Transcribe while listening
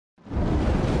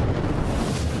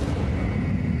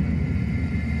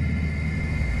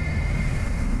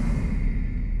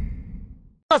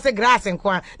say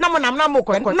GlassNkoaa.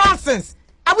 Na nonsense.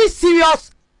 Are we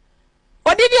serious?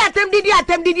 O did you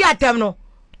attempt no?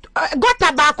 Got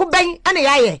a back bang and a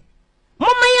yaye.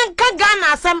 Mama yan can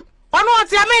Ghana some. Ono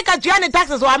ati America Gianni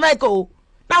taxes or America.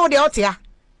 Now the out here.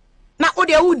 Now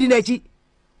the Udinachi.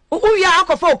 Who ya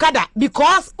akufo-addo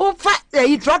because who fat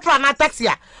you trot na taxi.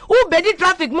 Who bedi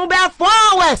traffic mobile 4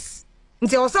 hours.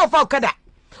 Until so for Okada.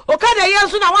 Okada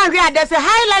yes na one here there's a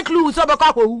high likelihood so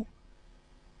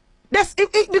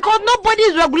because nobody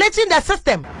is regulating the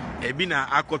system. Ebina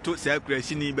akoto Aboa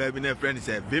Krasini Baa na friend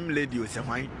say Vim lady o say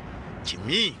hwan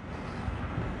Jimmy.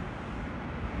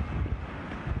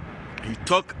 You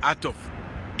talk out of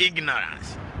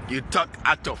ignorance. You talk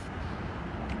out of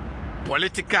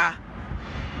political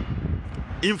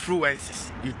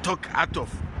influences. You talk out of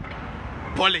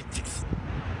politics.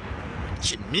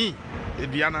 Jimmy,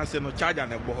 if you are say no charge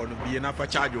and a boho no be enough for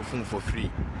charge your phone for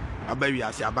free. I bet you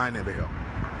are say buy never help.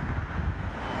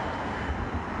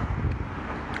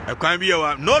 I can't be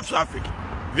no traffic.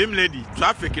 Vim lady,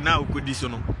 traffic now could this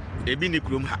no. Ebi ni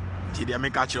krum ha. Ti dey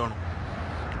make catch on.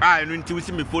 I no nti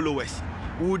see me followers.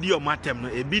 Who di your matem no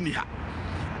ebi ni ha.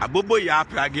 Abobo ya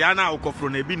pragiana okofro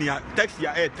na ebi ni ha. Taxi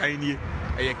ya tiny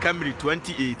a Camry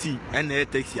 2018 and a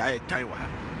taxi ya time wa.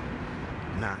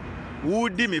 Nah. Who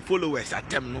di me followers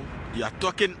atem no? You are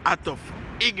talking out of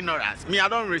ignorance. Me, I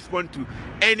don't respond to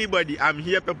anybody. I'm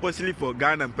here purposely for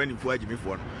Ghana and penny for Jimmy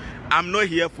phone. I'm not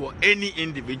here for any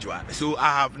individual. So I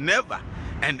have never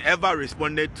and ever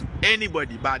responded to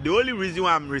anybody. But the only reason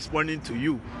why I'm responding to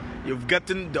you, you've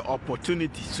gotten the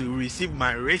opportunity to receive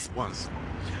my response.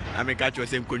 I make catch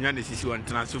yourself Konyane Sisi one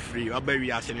transfer free. Obe we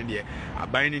are sending there. I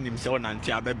buying in himself and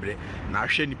abebre. Now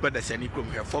she ni put the sending from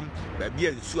her from baby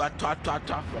and so from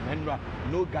Henra.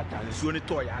 No gata and so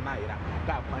toy ana ira.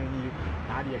 That fine you.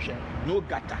 No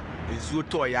gata and so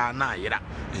toy ana ira.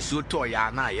 And so toy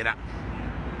ana ira.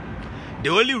 The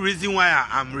only reason why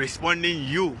I'm responding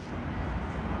you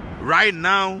right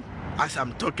now as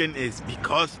I'm talking is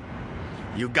because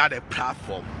you got a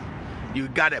platform. You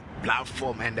got a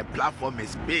platform and the platform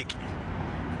is big.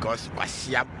 Because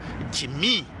Kwasiab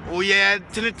Jimmy, oh yeah,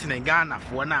 Tintin Ghana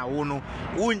for now, no,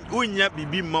 unya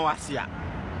bibi mawasia.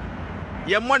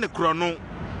 Ye money chrono,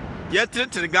 ye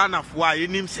Tintin Ghana for you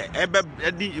name say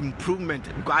ebe improvement.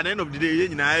 Because at the end of the day, you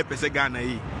know, Ghana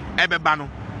ebe bano.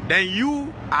 Then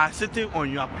you are sitting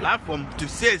on your platform to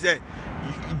say that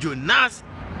Jonas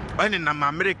when in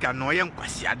America no yam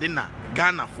Kwasiadina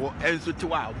Ghana for also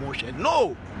to our motion.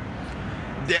 No.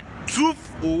 The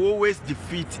truth will always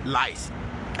defeat lies.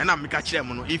 And I'm catching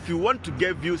if you want to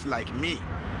get views like me,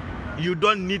 you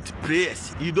don't need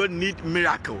prayers, you don't need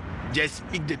miracle. Just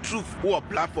speak the truth. Or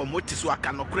platform what is what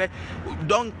cannot cry.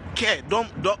 Don't care.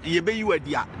 Don't you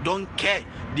idea. Don't care.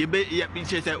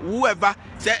 Whoever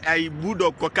say I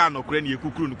bulldog coca no cry you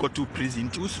could go to prison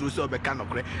to so be cannot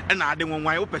cry. And I don't want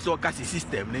my open so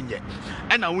system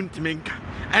and I won't make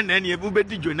and then you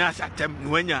Twene Jonas attempt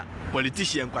when you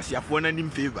politician because you have one in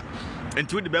favor. And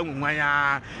to the bang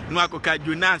why no Twene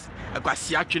Jonas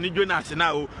Twene Jonas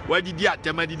now why did you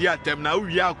attempt now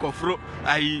we are kofro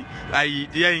I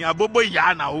abobo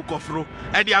ya na ukofro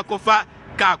e di akofa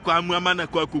ka kwa muamana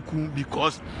kwa kuku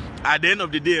because at the end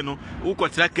of the day no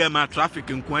ukotraka ma traffic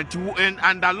nkwanti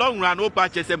and the long run o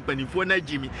purchase mpanifo na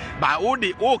Jimmy but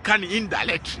all can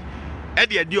indirect e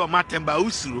di o matemba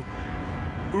usuro.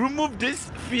 Remove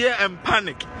this fear and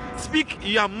panic. Speak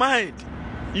your mind.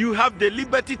 You have the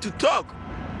liberty to talk.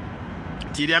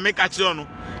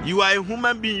 You are a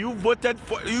human being. You voted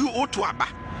for you Otuaba.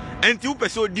 And you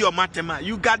pursue your matema.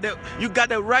 You got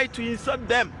the right to insult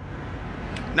them.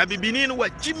 Now beginning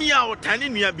what Jimmy or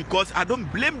Taninia because I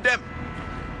don't blame them.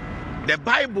 The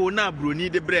Bible now Bruni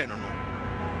de Breno.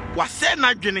 Was said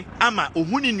na Jenny ama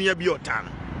ohuni near Biotan.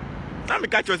 Now me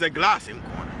catch was a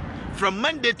GlassNkoaa. From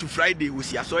Monday to Friday we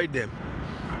see I saw them.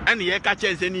 And ye catch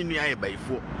us any near by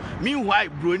 4. Meanwhile,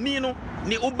 Brunino,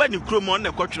 ni uba ni krom on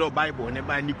the cultural Bible, ne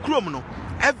by ni krom no.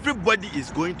 Everybody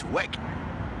is going to work.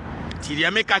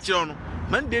 Tiria me catch on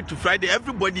Monday to Friday,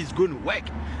 everybody is going to work.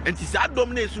 And it's that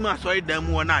domination I saw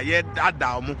them one ye that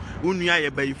down, unia ye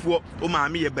by 4,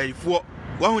 umami ye by 4,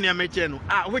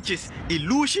 which is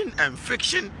illusion and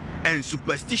fiction and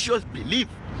superstitious belief.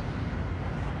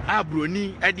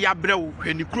 Bruni, Eddie Abreu,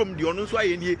 when you crom the honors why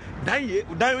in ye, die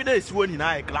with this one in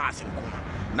our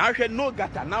GlassNkoaa. Now she no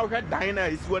gata, now her diner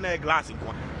is one a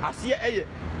GlassNkoaa. I see a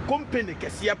company,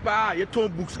 Cassiapa, your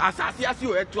tone books, as I see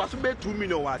you to us about 2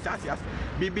 million as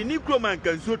Bibi Nicroman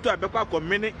can so to a beca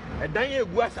community, a diner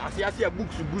was as I see a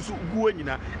books to Busu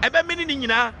Guinina. Ever meaning,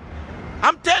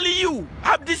 I'm telling you,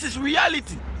 this is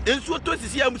reality. And so to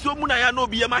see I'm so munaya no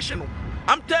be a machine.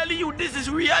 I'm telling you, this is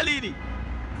reality.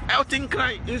 Elton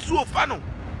cry in so fano.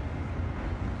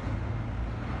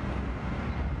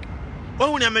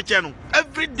 Oh, channel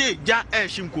every day, ja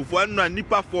shimko for one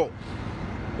nipa for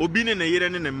Obine na yere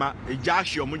ne ma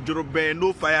Josh Omujorobe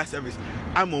no fire service.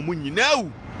 I'm on Muni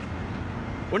now.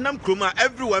 Onam Kroma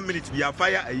every 1 minute we have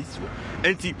fire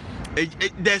and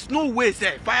there's no way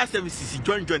say fire service is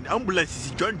join ambulance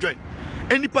is join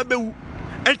any pabe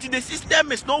and the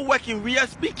system is not working. We are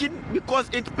speaking because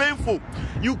it's painful.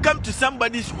 You come to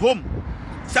somebody's home,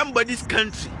 somebody's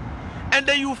country, and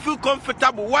then you feel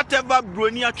comfortable. Whatever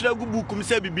brony atragu bukum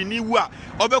say bibiniwa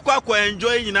obekwa ko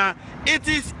enjoy na it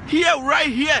is here right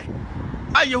here.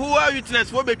 Ayehowa witness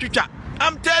for betwicha.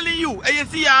 I'm telling you,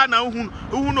 see ya na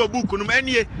hu no book no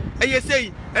enie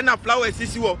say na flowers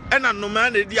sisi wo na no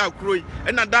man dey akroi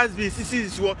na dustbin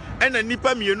sisi wo na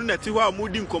nipa mienu na ti ho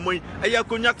amudi nkomon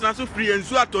konya tena so free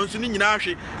ensu atonso ni nyina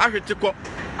ahwete ko.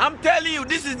 I'm telling you,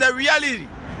 this is the reality.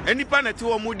 Nipa na ti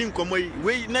ho amudi nkomon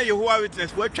we na Yehowa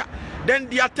witness for twa. Then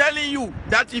they are telling you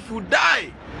that if you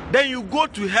die, then you go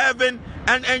to heaven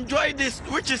and enjoy this,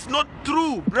 which is not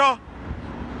true, bro.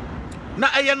 Na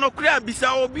no kra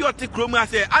bisa obi oti krom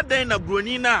ase adan na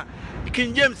broni na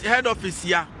King James head office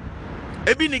ya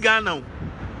ebi ni Ghana.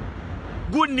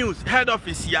 Good news head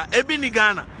office ya ebi ni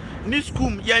Ghana. Ni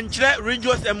school yankyere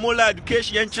religious and moral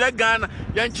education yankyere Ghana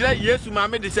yankyere Yesu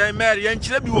Mame de say Mary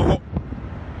yankyere bi wo ho.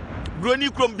 Broni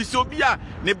krom bisa obi a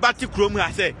ne bati krom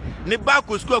ase ne ba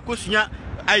ko school akosua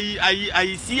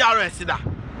ai CRS da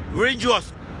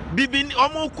religious bibin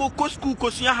omo ko school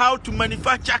kosua how to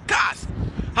manufacture cars,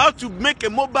 how to make a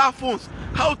mobile phones,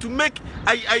 how to make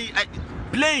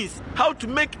planes, how to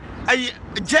make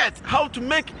jet, how to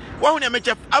make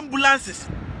ambulances.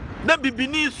 The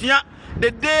bibini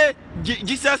the day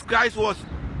Jesus Christ was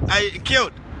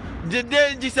killed, the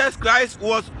day Jesus Christ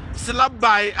was slapped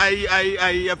by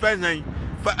a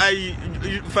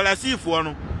Pharisee for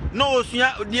no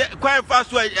quite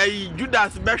fast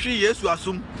Judas Beshi Yesu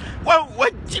assume. Well,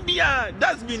 what Jibia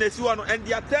that's been a one, and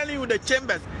they are telling you the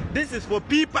chambers. This is for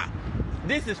people.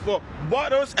 This is for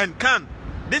bottles and can.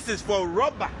 This is for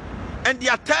rubber. And they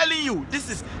are telling you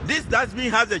this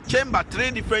dustbin has a chamber,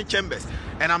 3 different chambers.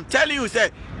 And I'm telling you,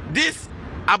 say this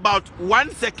about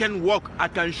 1 second walk, I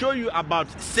can show you about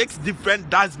 6 different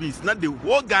dustbins, not the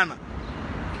whole Ghana.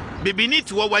 Baby need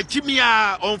to what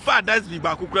Jimia on fire dustbin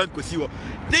bakukran kosiwo.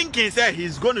 Thinking say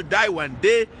he's going to die one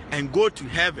day and go to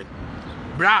heaven.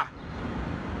 Brah.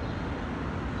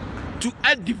 To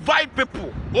divide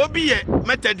people. Obi e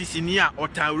Methodist in here or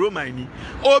time Roman.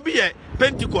 Obi e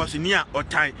Pentecost in here or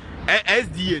time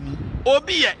SDA ni.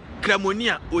 Obi e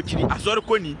Cremonia ochiri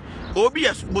Asorokoni. Obi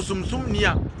e Bosumsum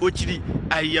niya ochiri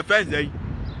ayefenze.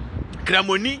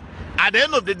 Cremoni at the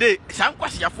end of the day, some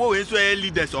kwasiafo we so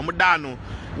leaders omdano.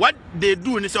 What they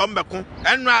do ni say ombeko.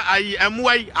 Enra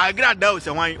amwai agrada o se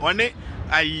wan one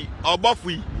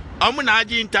obofui. Na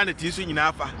internet is in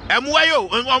Alpha.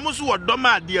 Almost what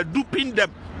Doma, they are duping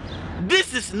them.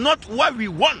 This is not what we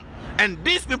want. And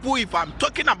these people, if I'm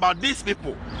talking about these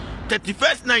people,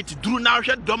 31st night, Drew now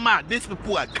Doma, these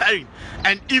people are carrying.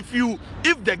 And if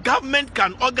the government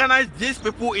can organize these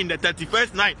people in the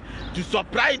 31st night to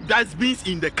supply dustbins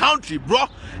in the country, bro,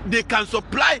 they can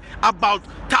supply about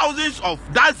thousands of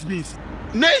dustbins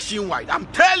nationwide. I'm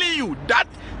telling you that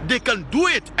they can do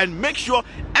it and make sure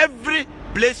every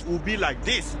place will be like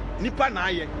this. Nipa na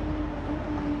ye.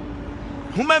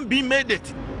 Human being made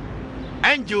it.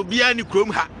 Angel be any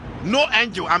chrome ha. No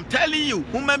angel. I'm telling you,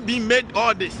 human being made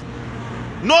all this.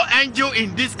 No angel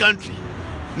in this country.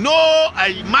 No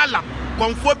malam.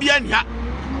 Conphobia ha.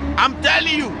 I'm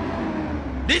telling you,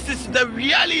 this is the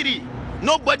reality.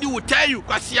 Nobody will tell you.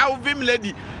 Kwasia Vim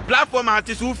lady. Platform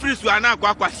artists who free Suana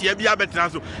Kwasia Bia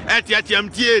Betranso.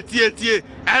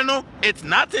 I know it's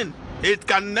nothing. It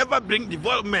can never bring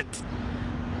development.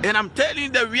 And I'm telling you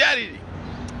the reality.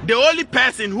 The only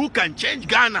person who can change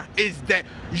Ghana is the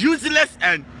useless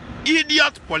and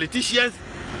idiot politicians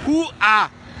who are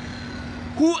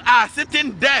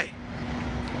sitting there.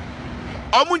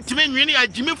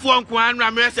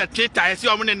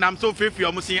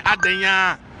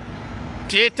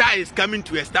 Theater is coming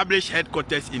to establish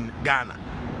headquarters in Ghana.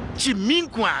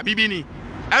 Chiminkwa bibini.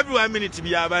 Everyone minute to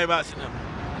be a Bible.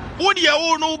 What do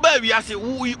you know, baby? I say,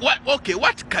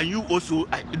 what can you also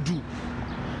do?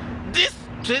 These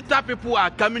theater people are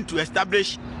coming to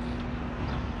establish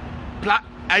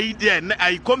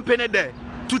a company there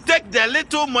to take the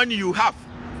little money you have.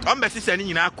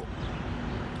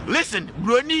 Listen,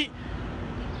 Brony,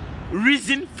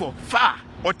 reason for far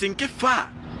or think far.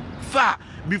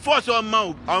 Before so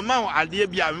amount idea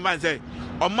be a man say,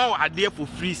 idea for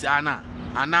free, Anna,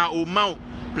 o mount.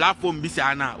 platform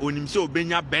bisana onim se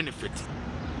obenya benefit,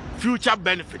 future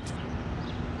benefit.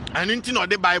 And into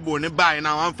the Bible ne buy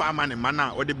now one farmer and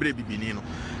mana or the brave binino.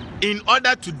 In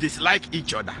order to dislike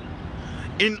each other,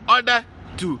 in order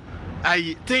to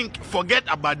forget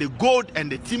about the gold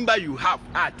and the timber you have.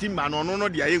 Timber no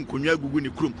the ayen kunya gugu ni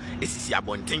krum. Esisi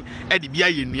abonten. Edi bia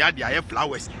ye nua de aye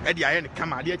flowers. Edi aye ne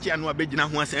kama de chi anu abegina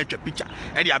ho asan atwa picture.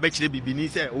 Edi abechire bibini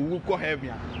say owu ko heaven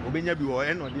a obenya bi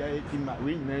wo no de aye timber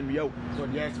we nyina nua wo. So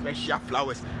the special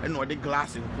flowers and no the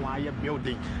GlassNkoaa aye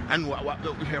building and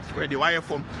the wire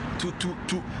form to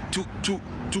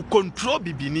control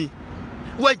bibini.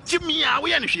 Wa jimi a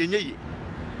we ya ne hwenye ye.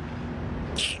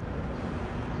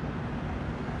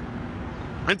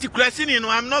 Krasini,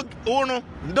 I'm not, oh no,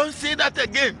 don't say that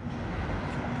again.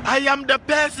 I am the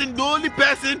person, the only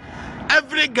person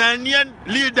every Ghanaian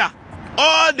leader,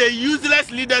 all the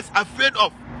useless leaders are afraid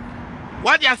of.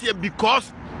 What I say,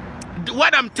 because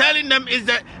what I'm telling them is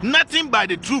that nothing by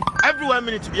the truth. Everyone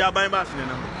needs to be a Bible.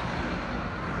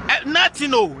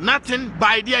 Nothing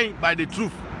by the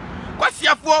truth. What's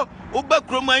your for? Uber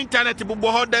Chroma internet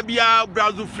boho debia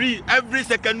browser free every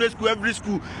secondary school, every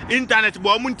school internet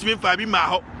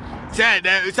said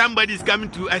somebody is coming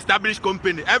to establish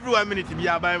company. Everyone minute to be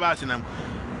a Bible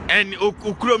and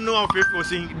Ukrom no people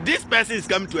saying this person is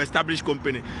coming to establish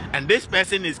company and this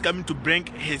person is coming to bring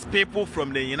his people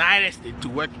from the United States to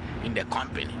work in the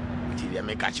company.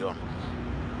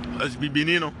 As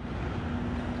Bibinino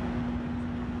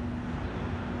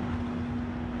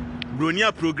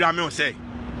Bronia programming say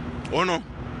oh no,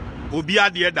 Obia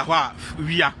de Dawa,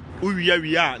 we are,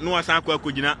 no Asanko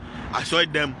Kujina, I saw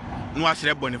them, no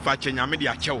Asre Boniface,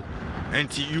 Yamedia Chow,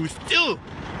 and you still,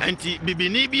 and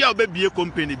Bibini be a baby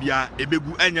company, be a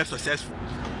bebu and successful.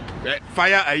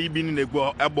 Fire I been in the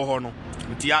go, Ebohono,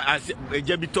 as a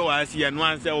Jebito, I see and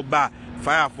one cell bar,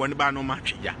 fire for the bar no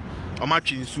match, ya, or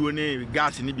match in Sune,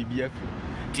 gas in the BBF,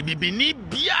 Tibini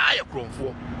be a chrome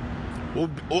for. Oh,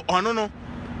 no.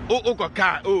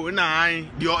 Oh, na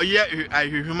the year I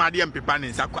humadium pepan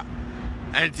in Sakwa.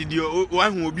 And the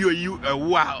one who will be you a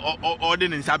war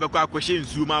ordinance Sabaka question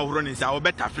Zuma running sa or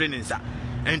better friend in sa.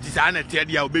 And it's an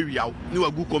Tedia baby out, no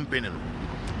a good company.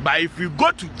 But if you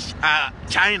go to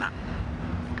China,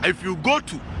 if you go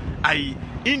to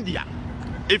India,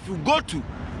 if you go to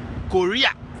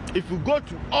Korea, if you go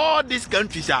to all these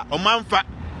countries, Omanfa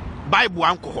Bible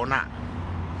Ankohona.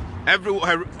 Every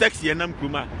text yenam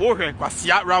kuma ohwe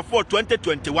kwasia RAV4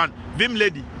 2021 Vim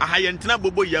lady ahayentina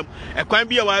bobo yam ekwan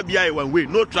bia wa bia one way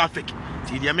no traffic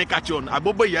ti dia make catch on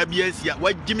abobo ya bia nsia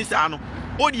wa gimi sa no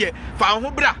odie fa ho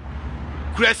bra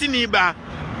Krasini Baa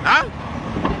ha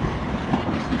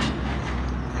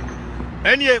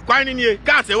enie kwan ni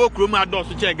ka se wo krom ado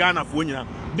so che Ghana fo nyina.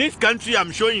 This country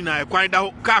I'm showing na ekwan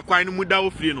da ka kwan mu da wo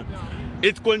free no,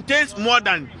 it contains more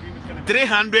than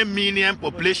 300 million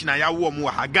population aya wo mu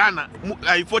ha Ghana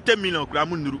 40 million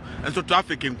kramunuru and so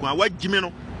traffic nkwa wa gime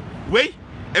no we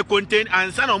e contain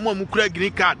ansa na mo kura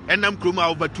green card enam kroma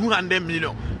over 200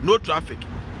 million no traffic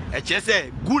e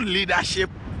say good leadership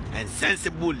and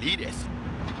sensible leaders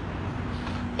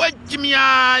wa gime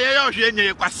ya hwe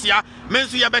nye kwasia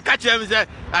menso ya be catch them say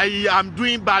I am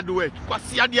doing bad work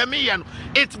kwasia de me ya no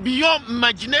it's beyond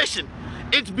imagination.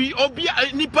 It's be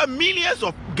nipa millions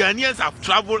of Ghanaians have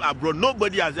traveled abroad.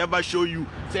 Nobody has ever shown you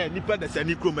say nipa the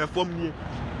Senikrom from near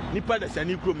nipa the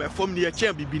Senikrom from near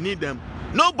chamber beneath them.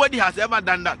 Nobody has ever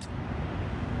done that.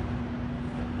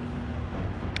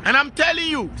 And I'm telling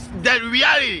you the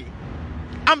reality.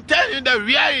 I'm telling you the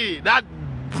reality that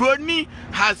Brony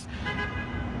has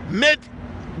made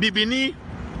Bibini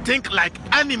think like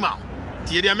animal.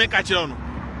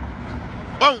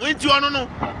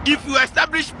 If you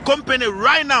establish company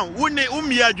right now, Bibini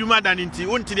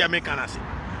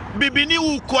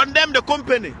will condemn the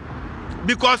company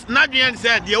because Nadian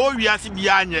said the old Yasi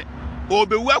or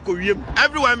be work with him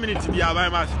every 1 minute to be a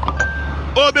mass.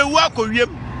 Or be work with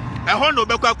him a Hondo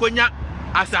Bekakonya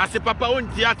as I say Papa on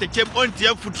theatre chip on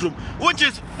theatre foot room, which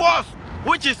is false,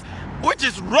 which is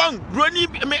wrong. Ronnie,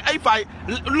 if I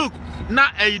look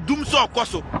now a doom so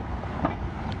koso.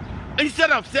 Instead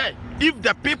of saying if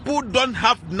the people don't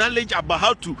have knowledge about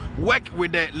how to work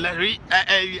with the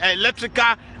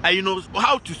electrical,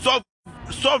 how to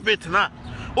solve it now.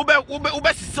 How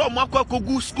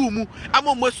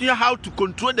to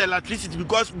control the electricity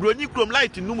because Brony Chrome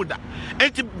light in Numuda.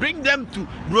 And to bring them to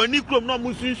Brony Chrome no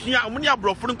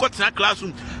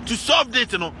classroom to solve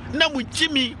it, Namu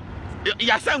Jimmy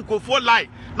Yasanko for light.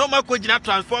 No more could not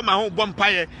transform my home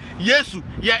vampire. Yes,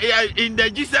 in the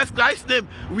Jesus Christ name,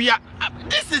 we are.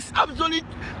 This is absolute.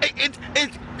 It's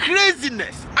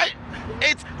craziness.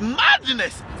 It's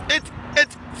madness. It's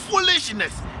It's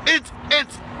foolishness. It's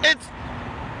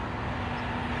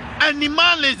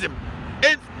animalism.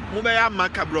 It's mubaya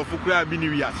makabro fukura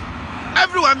biniwias.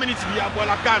 Every 1 minute we are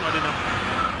bolaka no dem.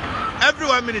 Every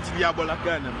 1 minute we are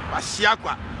bolaka no.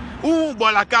 Asiakwa.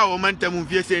 Bolaka o mantem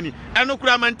fieseni. Eno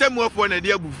kura mantem ofo na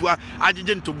de abufua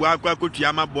agege ntobo akwa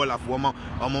kotuama bola fo mo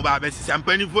omo ba be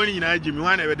sampani fo ni na agimi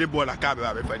wan e de bolaka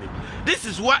be fani. This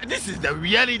is the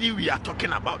reality we are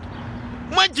talking about.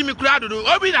 Jimmy Crowd,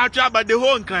 obi na try about the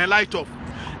whole kind light off.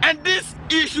 And this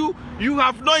issue, you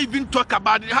have not even talked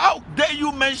about it. How dare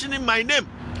you mentioning my name?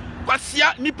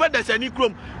 Kwasia nipa desa ni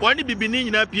krom wani bibini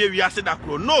nyina pie wi ase da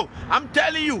kro. No, I'm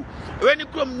telling you, when you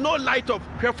krom no light off,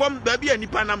 perform baby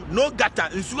nipa nam no gata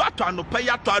nsu ato anopa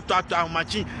ya to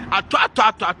ahomachi ato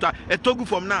etogu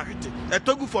from na hwete.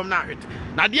 Etogu from na hwete.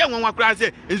 Na de enwa kra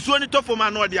say nsu oni to from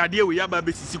na de ade we ya ba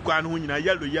be sisi kwa no nyina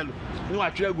yellow.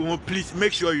 No, please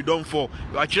make sure you don't fall.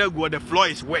 The floor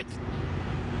is wet.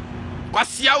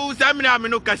 Kwasia u samina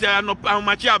amino kasia no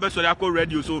amachi abeso ya ko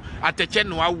radio so ateche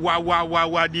no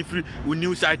wa di free u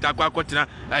new site akwa kotina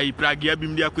pragia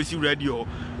bim dia kwesi radio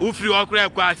u free okra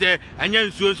kwa se anya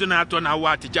nsuo so na ato na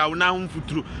wa atecha u na hu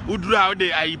futuru uduru how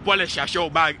dey polish ashe o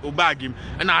bag him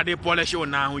na ade polish o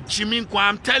na hu GlassNkoaa.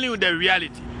 I'm telling you the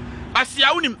reality.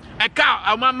 Asia unim eka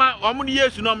amama omu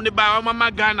Yesu no mne ba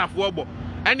amama Ghana fo obo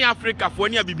any Africa for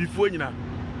any bibifo nyina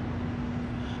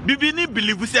bibini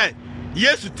believe say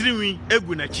Yesu triwi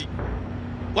egu nachi.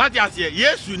 What you say?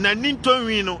 Yesu na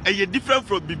nintonwi no e different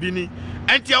from bibini.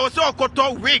 Enti I was so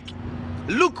okoto wig.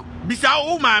 Look, bisa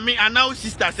o mami and now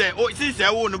sister say, oh sister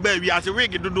o no baby as a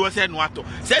wig do say no ato.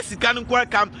 Say GlassNkoaa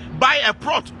come buy a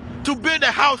plot to build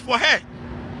a house for her.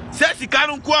 Say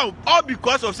GlassNkoaa all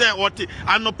because of say what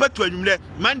and no pet to anumle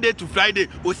Monday to Friday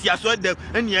o si aso dem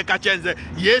eni e ka chenze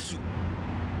Yesu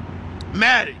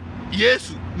Mary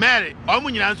Yesu Mary omu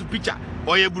nyina nso picture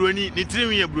oye broni ni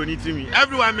triwi ye broni triwi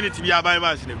every 1 minute be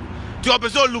Bible sinegu to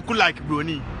person look like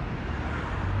broni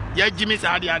ya Jimmy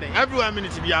Saadi ade every 1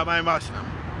 minute be Bible sinegu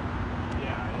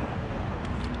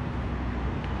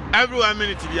every 1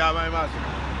 minute be Bible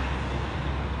sinegu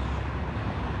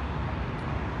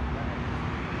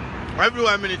every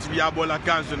 1 minute be Abola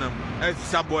Kanso nam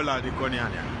Sabola de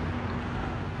Koniania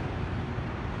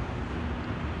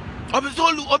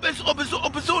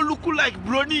Obeso look like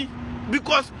brony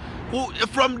because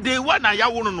from day one I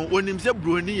want know when him say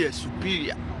brony is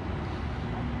superior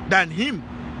than him.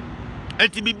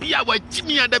 And to be our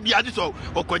Jimmy and the Biadis or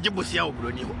Kojibusia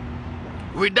brony.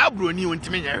 Without brony won't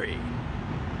mean Harry.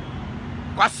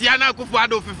 Kwasiana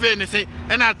akufo-addo fefe say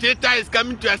and our Teta is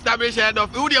coming to establish head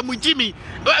of Jimmy.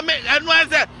 And one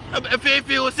said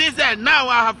Fefe say now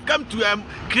I have come to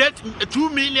create 2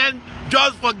 million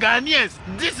jobs for Ghanaians.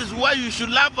 This is what you should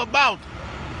laugh about.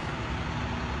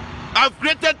 I've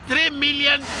created 3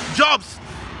 million jobs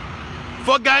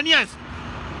for Ghanaians.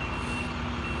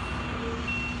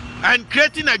 And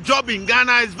creating a job in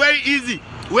Ghana is very easy.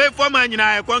 Wait for man,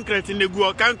 concrete in the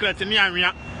go, concrete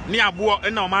near Aboa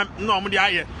no the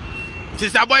aye.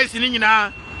 Sister boy sitting in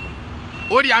a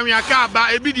Odi car, but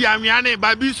ebidi amiane,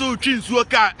 babiso chinsu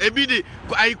car, ebidi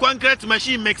a concrete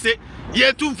machine makes it.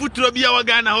 Ye 2 foot to be our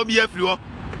Ghana hobby everywhere.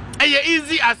 And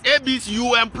easy as ABC,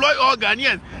 you employ all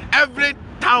Ghanaians. Every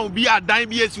town be a dime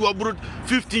BS you brought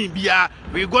 15 BR.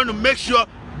 We're going to make sure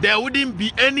there wouldn't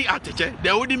be any attention,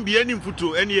 there wouldn't be any foot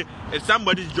to any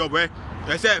somebody's job.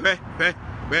 I said,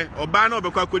 Obano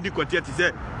because could you continue to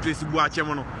say Tracy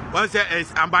Boachemono. Once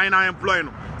I'm buying our employee.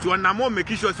 So I'm more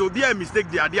making sure so be a mistake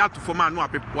the idea to form no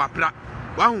wapra.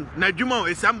 Wow, Najuma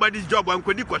is somebody's job. I'm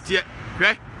could you continue.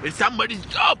 It's somebody's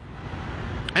job.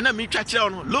 And I meet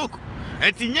on look,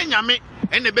 and Tinyame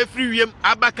and the free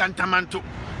Abakantamanto.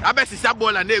 Abesi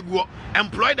Sabola Negro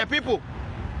employ the people.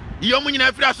 Yomun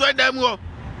Africa so them go.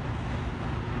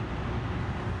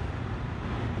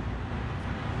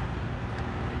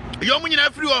 Yomun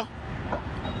Africa.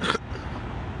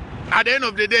 At the end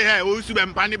of the day,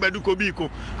 Ousube Pani Baduko Biko.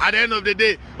 At the end of the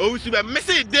day, Ousube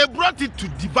Messi, they brought it to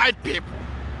divide people.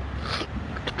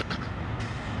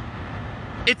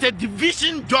 It's a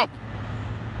division job.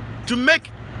 To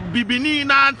make Bibini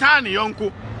na Antani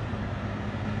Yonko.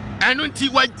 And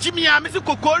until what Jimmy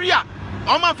Amisiko Korea,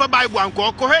 Oman for Bible and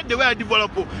Kohe, they were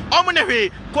developed.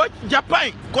 Omanewe,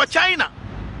 Japan, China.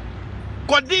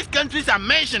 Because these countries are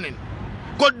mentioning.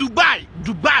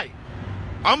 Dubai.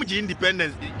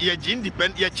 Independence,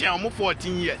 independent,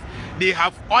 14 years. They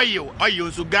have oil,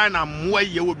 so Ghana, more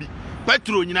yewobi.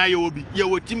 Petrol,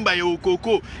 yewo timber, yewo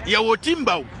cocoa, yewo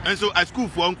timber. And so a school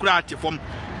for uncraft from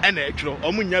an extra,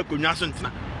 Omunya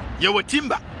Kunyasantna. Yewo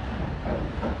timber.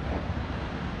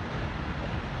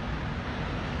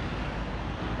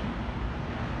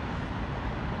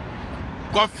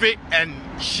 coffee and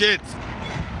shit.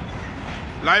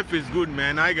 Life is good,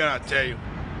 man. I gotta tell you.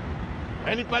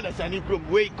 Any part that's any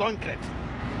problem, way concrete,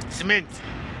 cement,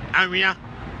 area,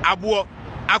 Aboa,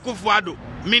 akufo-addo,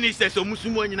 ministers of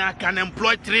Musumonyina can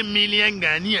employ 3 million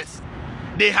Ghanaians.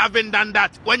 They haven't done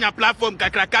that. When your platform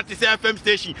Kakrakati say FM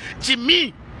station,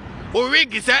 Chimi,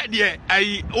 Origi said, yeah,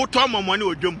 I automa money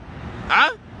or jump.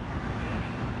 Huh?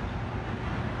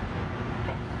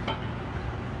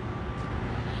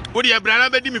 Would you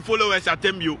brother be me followers at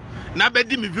you? Na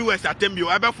be me viewers at you.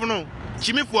 I bet for no.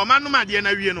 Chimi for man no ma de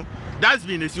na wie no. That's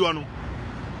been esi ono.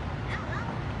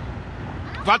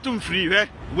 Vatum free, eh?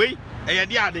 Wait,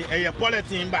 a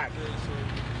polythene bag.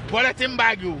 Polythene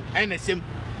bag you and the same.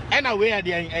 And away at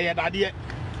the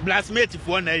blasmate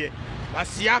for na ye.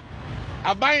 Asia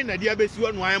I buy in a dear base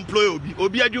one employ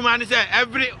Obi Adumani say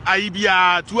every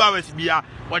IBA 2 hours bia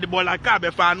or the ball like car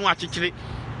fan no actually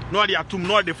no the atum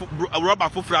no the rubber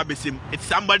for frabesim. It's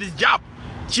somebody's job.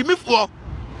 Chimi for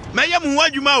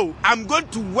I'm going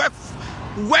to work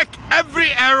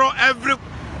every error,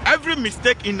 every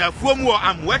mistake in the framework.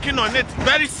 I'm working on it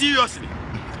very seriously.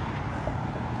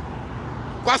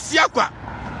 Kwasiakwa,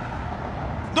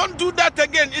 don't do that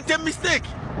again. It's a mistake.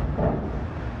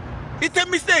 It's a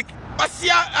mistake. I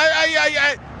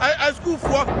school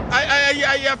for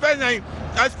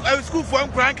I school for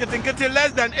getting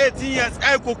less than 18 years.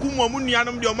 I kokumo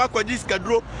munianum di omako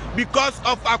diskadro because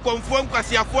of a conform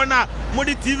kwasiafona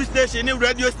modi TV station,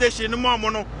 radio station,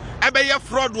 mono.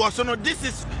 Fraud was so no. This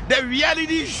is the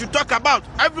reality you should talk about.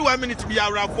 Every 1 minute to be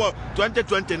around for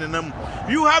 2020 and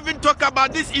you haven't talked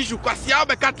about this issue because you have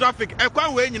traffic.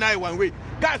 One way in one way.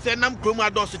 Why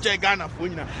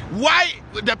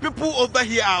the people over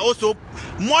here are also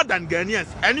more than Ghanaians?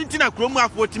 Anything a Chroma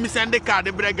for Timmy send the car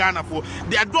they break Ghana for.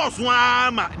 Their doors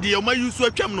one the Oma use so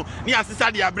chamno near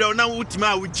Sisa the Abreu now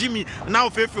Ultima with Jimmy now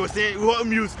Fefe say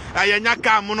home use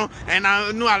Ayanyaka mono and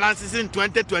no allowances in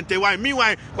 2021.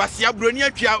 Meanwhile, was your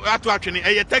Bronia actually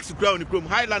a taxi crown Chrome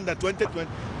Highlander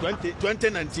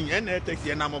 2019 and a taxi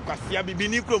and I'm a Cassia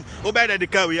Bibini Chrome. Obey the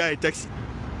car we are a taxi.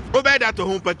 Obey that to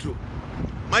home patrol.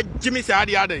 My Jimmy said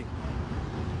the other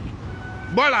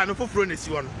Bola no for furnace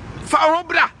one.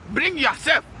 Farobra, bring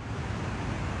yourself.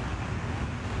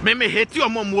 Me hate your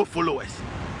mom more followers.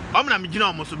 I'm not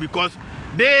almost because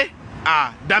they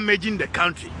are damaging the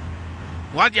country.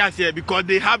 What you say? Because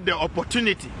they have the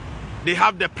opportunity, they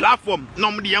have the platform.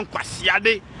 Normally, young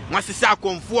Kwasiade, Masisa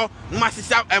Comfort,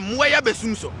 Masisa, and Moya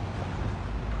Besumso.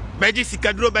 Beji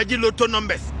Sikadro, Beji Lotto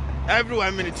numbers. Every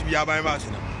 1 minute to be about us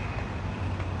now.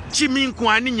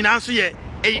 Chiminkwani Nansu ye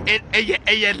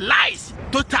lies,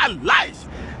 total lies.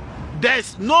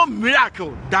 There's no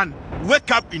miracle than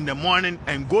wake up in the morning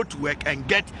and go to work and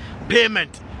get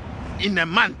payment in a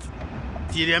month.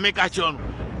 I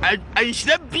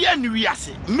should be a new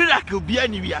miracle be a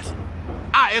new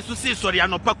that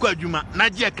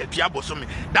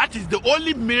is the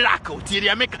only miracle.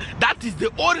 That is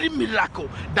the only miracle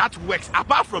that works.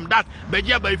 Apart from that,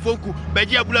 every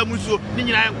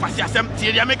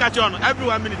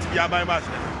 1 minute to be by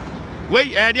master.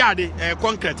 Wait,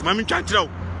 concrete. Mammy Chantrell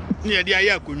near the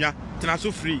Aya Kunya,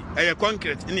 Tanasu free, a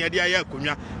concrete near the Aya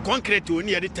Kunya, concrete to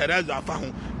near the Terraza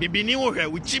Fahon. Bibini her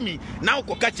with Jimmy. Now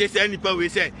catches any power we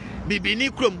say. Bibini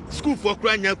Crum, school for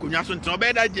crying Kunyason,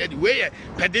 Trobeda Jet, way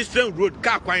pedestrian road,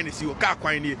 car quine is your car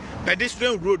quine,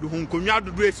 pedestrian road, whom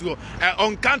Kunyado dress you,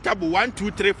 uncountable 1,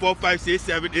 2, 3, 4, 5, 6,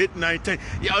 7, 8, 9, 10,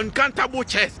 uncountable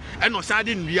chest, and no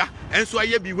sardine ria, and so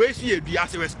I be wasting a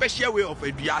biase, a special way of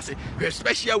a biase, a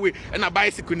special way, and a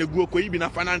bicycle in the go, even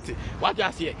a fancy. What I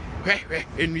say,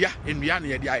 in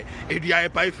Riani, a dia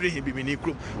pie free him, Bibini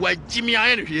Crum, where Jimmy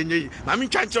I mean,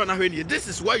 Chanchon, this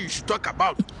is what you should talk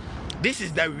about. This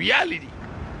is the reality.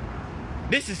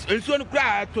 This is so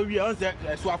cry to be on the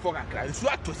Swafoga cry.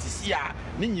 Swato Sisia,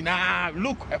 Nina,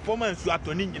 look, a former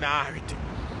Swato Nina.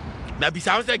 Now,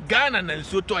 besides Ghana and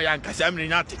Soto and Casamina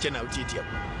not teaching out here.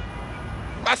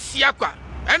 Basiakwa,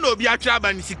 and Obia Trab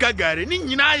and Sikagari,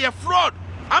 Nina, a fraud.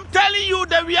 I'm telling you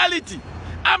the reality.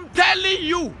 I'm telling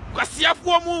you.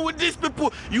 Kasiafuamu with these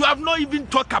people, you have not even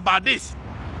talked about this.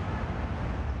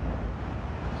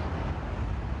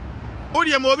 Oh,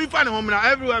 dear, Moby fan home now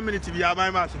every 1 minute to be my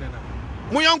master.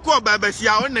 My uncle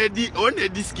Babasia on a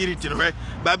security, right?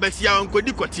 Babasia uncle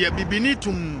Dicotia,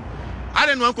 Bibinitum. I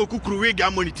don't know Uncle Kukru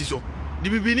Gamonity so. The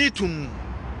Bibinitum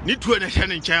need to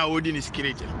understand in China or in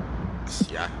security.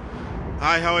 Yeah.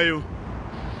 Hi, how are you?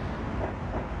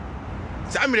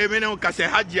 Some remaining can say,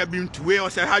 had you been to where or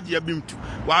say, had you been to?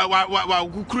 While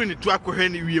Kukru to Aqua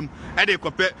Henry William, and a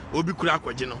copet or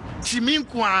Bicuraco Geno.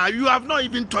 Chiminqua, you have not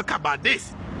even talked about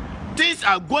this. Things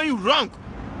are going wrong.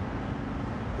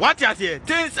 What you say?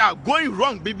 Things are going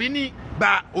wrong. Bibini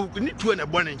ba need to na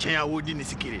born in China holding the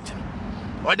security.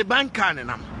 Or the bank can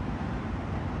and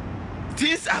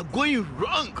things are going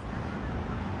wrong.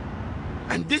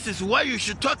 And this is what you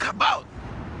should talk about.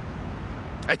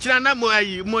 Achina mo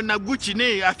ayi mo na Gucci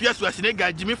ne afia so asine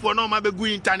ga Jimmy for no ma be gu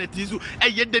internet isu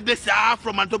eyedede sa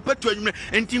from antopetu anwum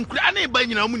enti nkura na ba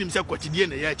nyina omunim se kwotidie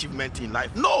na your achievement in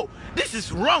life. No, this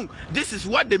is wrong. This is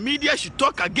what the media should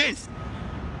talk against.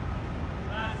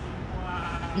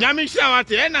 Nyami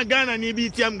shawate ena Ghana ni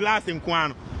BTM GlassNkoaa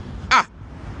no.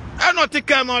 I not take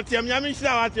care of them. Nyami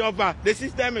shawate over. The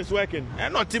system is working. I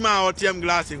not team out TM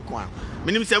GlassNkoaa.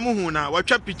 Minim se muhu na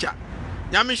watch picture.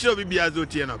 Nyami show bi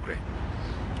azotie no kre.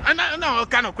 And now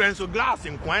kind of friends so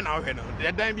GlassNkoaa na we no.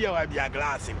 The dan bia wa bia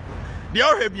GlassNkoaa. The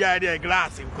ohwe bia dey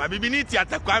GlassNkoaa. Bibi ni ti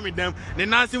atakwa me dem. Ne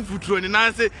nanse futuro ne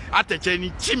nanse atache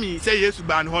ni chimi say Yesu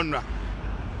ban honra.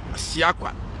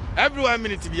 Siakwa. Every 1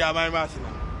 minute bia ban ba sina.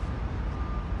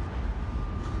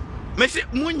 Mesi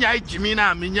munya Jimmy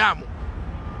na menyamu.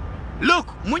 Look,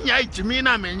 munya Jimmy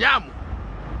na menyamu.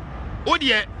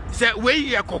 Odie say we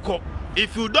ye koko.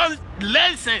 If you don't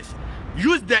learn sense,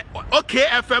 use the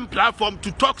OKFM platform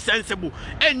to talk sensible.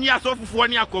 And ya so fufu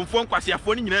ni akonfon kwase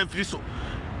afoni nyina mfiri so.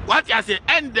 What you say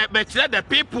and the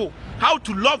people how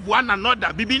to love one another.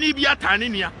 Bibini bia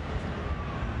taninia.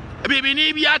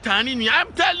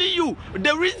 I'm telling you,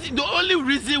 the only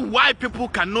reason why people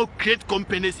cannot create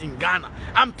companies in Ghana,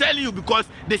 I'm telling you, because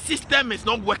the system is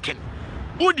not working.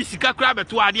 Who the sika crab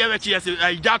to idea which yes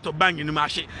a jato bang in the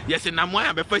marché. Yes, and I'm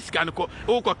one first can call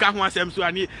Oko Kahuan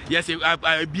Samsuani, yes,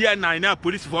 a beer nine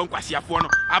police for Quasiafono,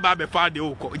 Ababe Fade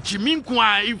Oko.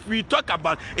 GlassNkoaa, if we talk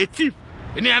about a thief,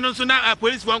 and I know so now a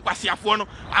police for Quasiafono,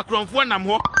 Akronfo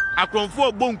Namho.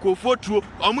 Akronfo bonko fotro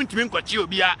omuntimi nkwachi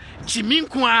obia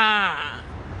GlassNkoaa.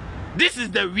 This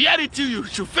is the reality you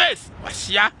should face.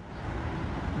 Wasia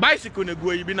bicycle na go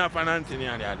yibi na finance ni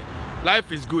ade.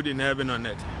 Life is good in heaven on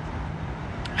earth.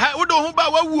 Ha wo do ho ba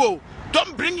wawo.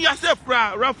 Don't bring yourself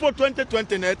ra for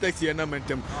 2020 na tax year na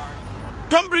mentem.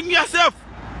 Don't bring yourself.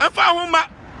 Afa homa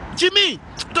Jimmy,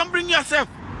 don't bring yourself.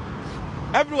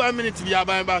 Every 1 minute be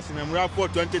aban bass na ra for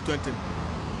 2020.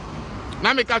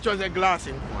 Na me catch us a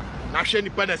GlassNkoaa. This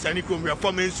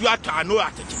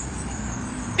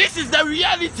is the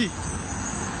reality.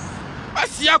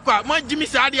 Jimmy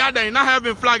said the other not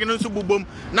having flag and subum.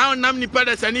 Now Namni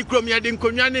Padas and Nicrom Yadin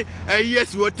Konyani,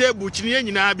 yes, what table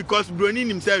because Bronin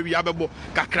himself we have a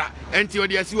kakra. And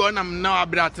Theodias you on now a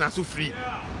brat and so free.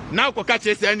 Now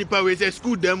Cocaches any power say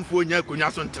school them for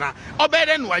Yakunason Tra. Or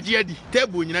better than Wajedi,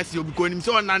 table in Nasio because him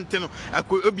so an antenna, I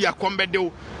could be a combat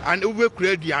and over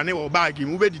credit and never bag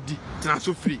him over the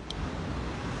so free.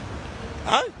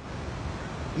 Huh?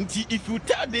 If you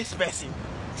tell this person,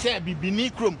 say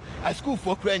Bibini Krum, a school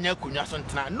for Krenya Kunyason,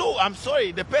 no, I'm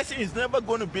sorry, the person is never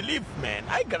going to believe, man.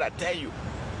 I gotta tell you.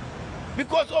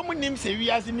 Because all my name say we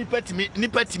as Nipati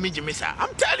Jimisa.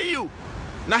 I'm telling you.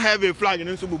 Not have a flag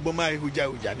and so Boma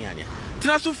Hujaniania.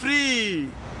 Tinasu free.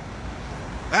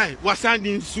 Hey, was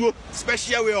sending so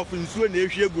special way of insu and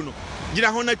Guno.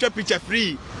 Jinahona picture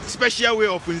free. Special way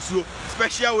of insu.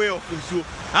 Special way of insu.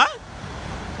 Huh?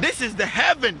 This is the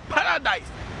heaven, paradise.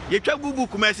 You try bubu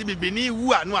kumesi bibini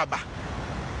uwa nuaba.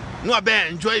 Nuaba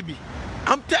enjoy be.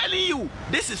 I'm telling you,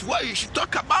 this is what you should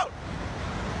talk about.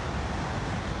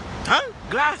 Huh?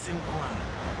 GlassNkoaa.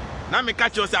 Now me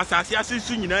catch us as I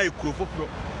na ekrofo pro.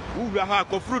 Ura ha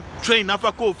ko fruit train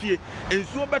afa ko fie.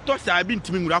 Ensuo beto sa bi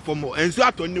ntimi ngura for mo. Ensuo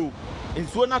atone o.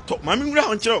 Ensuo na to. Mami ngura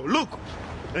on chero. Look.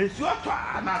 Ensuo to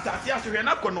na asase ahwe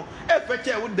na kono.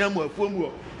 Efeche wo dam afuomu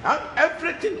o.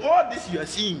 Everything, all this you are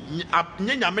seeing,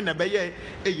 nyame na beye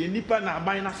e nipa na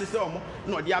aban na sese omo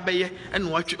na odi abeye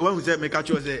and what when say make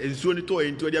sure say ensuo ni to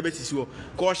enti odi abesisi wo.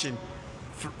 Caution,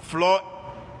 floor,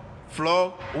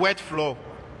 wet floor,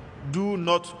 do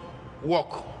not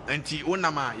walk. Enti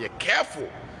onama ye careful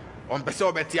on pese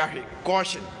obeti ahwe.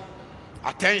 Caution,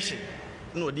 attention,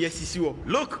 no odi asisi wo.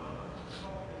 Look,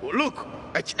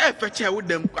 efeche wo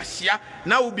dem kwasia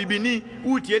na wo bibini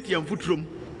wo tietie mfutrom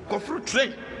fruit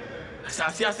train. As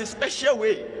a special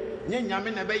way.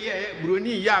 Nyame na beye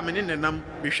broni ya me ne nenam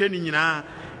behwe ni nyina.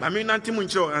 Ba me nanti mu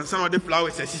nchiro ansa de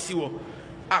flowers asisi wo.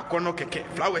 Akono keke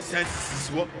flowers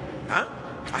asisi wo. Ha?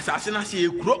 Asase na se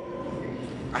ekuro.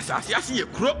 Asase ase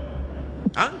ekuro.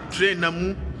 Ha? Train na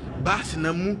mu, bus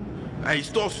na mu, ai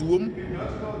stores wo mu,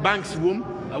 banks wo mu,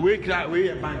 away kra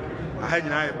we bank. Aha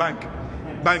nyina bank.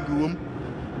 Bank wo mu,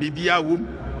 bibia wo mu,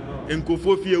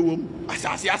 enkofo fie wo mu.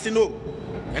 Asase ase no.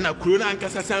 And a corona and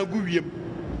Cassasan.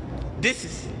 This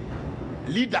is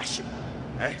leadership.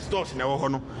 Stores in our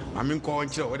honor. I mean, call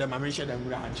or them, I mentioned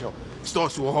them,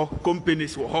 stores were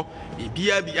companies were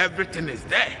everything is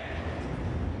there.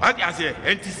 Like I say,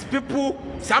 and these people,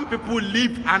 some people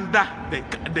live under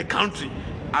the country.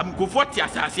 I'm go for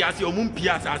Tiasi or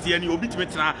Mumpias as any obituary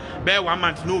bear 1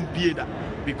 month no beard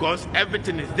because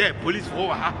everything is there. Police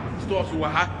over her, stores over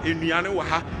her, in Miana,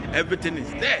 everything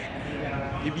is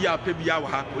there. If you are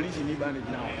Pebiawa, police in Iban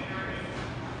now.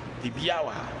 The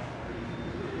Biawa.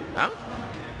 Huh?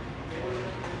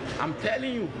 I'm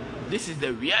telling you, this is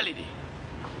the reality.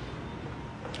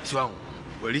 So,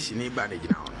 police in Iban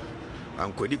now.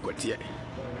 I'm Kodi Kotia.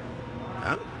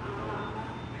 Huh?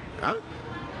 Huh?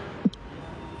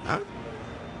 Huh?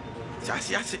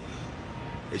 Sasiasi.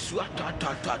 Esua ta.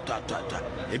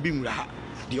 Ebimura.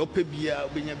 The opebia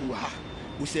benyabuha.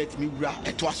 Who said me bra?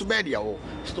 It was bad ya.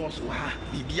 Stores wa.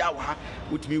 Bibia wa.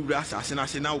 With me bra. Sasina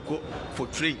now go for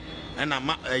train. And I'm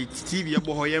TV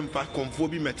abo yemfa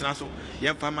konfobi metnaso.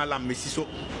 Yemfa malam mesiso.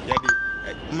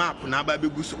 Yadi map na ba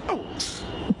beguso. Oh.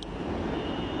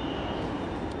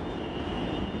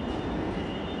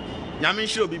 Yamin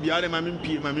show bibia de mamin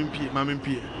pie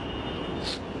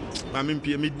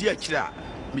me di akira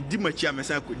me di machi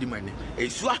amesa ko di mane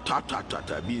esu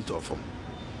atata bi into form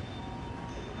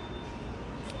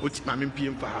oti mamin pie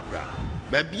mfa habra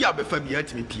ba bia be fa bia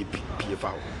ti me pie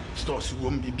fa stores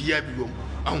wom bibia bi wom.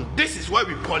 This is what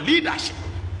we call leadership.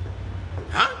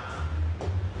 Huh?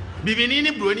 Bibini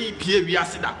ni broni pie wi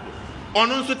aseda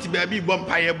ono nso ti ba bi bom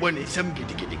paye bone sam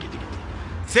gidi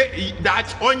say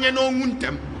that onye no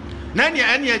nguntem na ne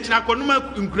ene akira ko numa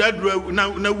nkuraduro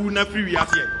na wu na free wi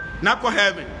ase na ko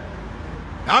heaven.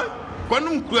 Huh?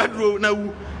 Konum kuadro na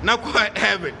wu na ko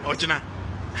heaven ochina.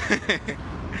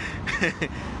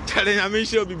 Challenge am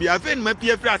sure bibi afen ma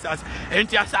pie free asas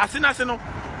enti asase na se no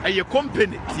eye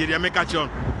company tie de make chon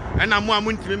na mo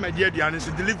amuntimi ma de aduane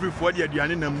so delivery for de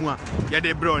aduane na mu a ye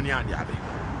de brown ni ade ade.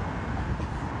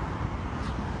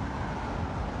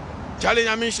 Challenge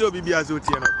am sure bibi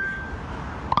azotie no.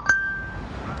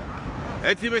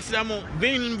 Eti mesamo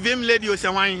vim lady o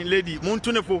sewan lady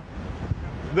montunefo.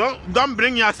 Don't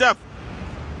bring yourself.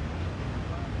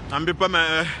 I'm be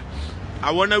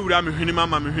I wanna wura me hwini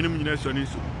mama me hwini nyina so ni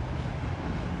so.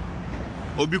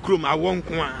 Obi krom awon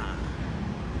ko a.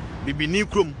 Bibi ni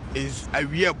krom is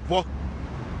awie bo.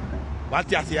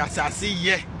 What ya say asase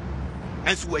ye.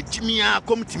 Enso wagimia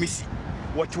komtimisi.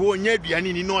 What wo nya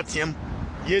aduane ni no otem.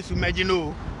 Yesu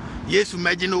magino. Yesu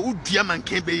magino udua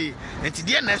mankebe. Enti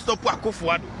de na stop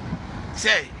akufo-addo.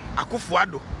 Say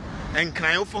akufo-addo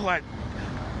enkran wo for what?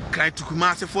 Cry to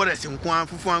Kumasi Forest and Kwan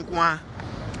Fufuankoa,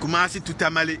 Kumasi to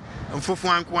Tamale and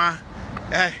Fufuankoa,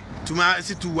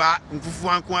 Tumasi to Wa and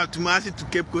Fufuankoa, Tumasi to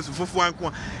Cape Coast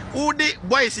Fufuankoa. All the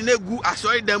boys in a goo, I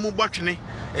saw them watching a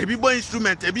big boy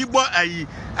instrument, a big boy, I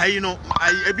know,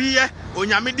 I be on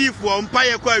Yamidi for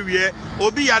umpire career, or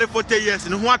be at 40 years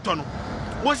in Watono.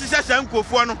 What's the Sanko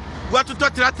Fuano? What to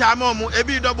talk to that time, a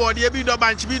bit of body, a bit of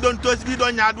bunch, we don't toss, we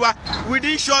don't yadwa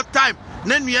within short time.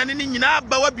 Then we are in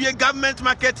a government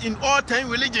market in all 10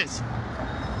 religions.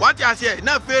 What I say,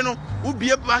 now Feno will be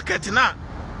a market now.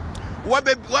 What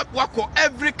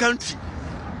every country.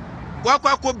 What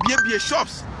be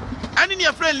shops. And in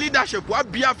your friend leadership,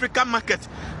 what be African market.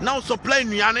 Now supply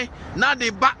Niane. Now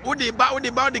they buy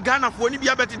the Ghana for any be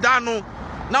better dano.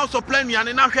 Now supply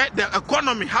Niane. Now share the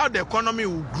economy, how the economy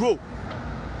will grow.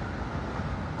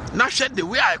 Now share the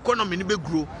way our economy will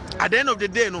grow. At the end of the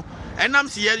day, no. And I'm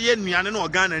seeing Niane no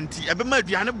Ghana and tea. Ebe ma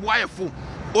Diane boy full.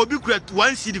 Obi create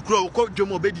one city crow ko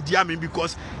Jomo be di diamond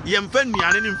because yem fen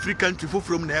Niane in free country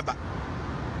from neighbor.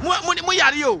 Mo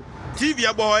yari yo. TV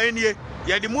abo enie.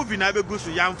 Ya the movie na be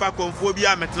gusu yamfa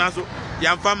konfobia metnaso.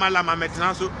 Yamfa malama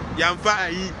metnaso. Yamfa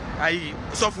ayi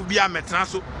sofobia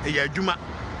metnaso. E adwuma.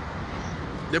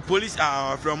 The police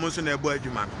are from Monso na ebo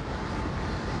adwuma.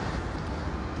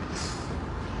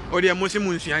 Odi amosi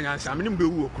munsu anyansa. Menim be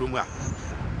wu okrom a.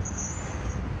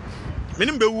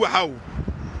 Menim be wu how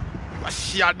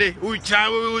wasiade u cha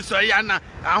u so ya na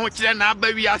ahokire na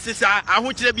abawi asesa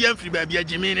ahokire bia mfiri ba bia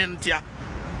jimine ntia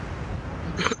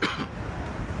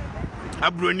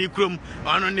abroni krom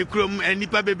ono ne krom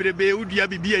enipa bebrebe udua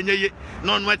bibia enye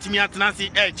no no atimi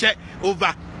atenase eche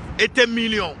over 80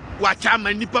 million wacha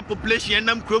ma nipa population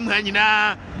nam krom ha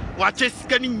nyina wache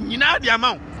sika ni nyina dia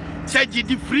ma say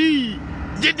gidi free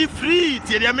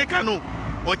tie dia meka no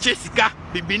oche sika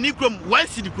bibini krom one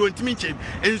city krom timi nche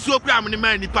enso kram ne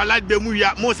man nipa lad be mu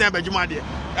ya mo say bajuma de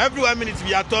every 1 minute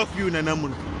we are talk you na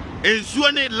namu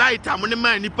ensuo ne light amone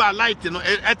man nipa light no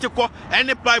eteko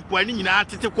any pipe ani nyina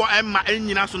ateteko emma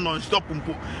enyina so non stop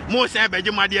mpo mo say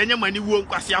beje made enya mani wo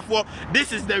nkwasiafo.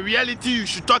 This is the reality you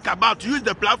should talk about. Use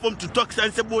the platform to talk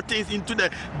sensible things into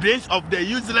the brains of the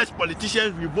useless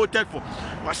politicians we voted for.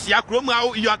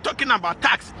 You are talking about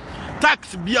tax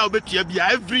bia obetua bia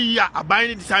every year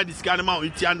aban decide this kind amount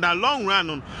it and the long run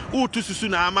on to susu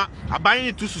na ama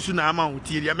aban to susu na ama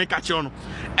uti ya make a no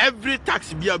every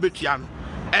tax bia obetua no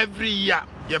every year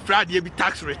your Friday be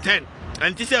tax return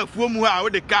and this say fuomu ha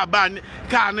the car ban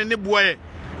car ne boy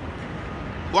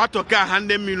what to car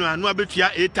 100 million and no obetua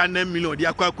 800 million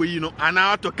dia kwa koyi no and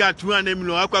what to car 200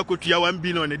 million akwa kotua 1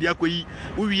 billion dia koyi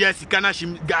we year sika na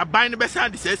shim aban ne be say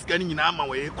this sika ni nyina ama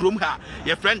we krom ha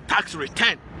your friend tax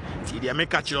return they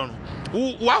make a children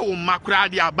who macra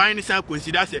the aban is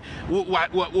consider say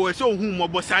so whom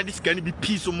more side this can be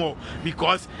peace more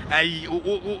because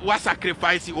what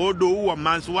sacrifice although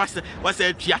man's what's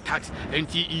a tax and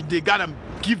they gotta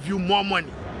give you more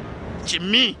money.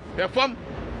 Jimmy, perform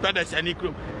better than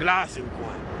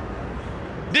GlassNkoaa.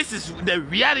 This is the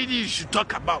reality you should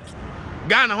talk about.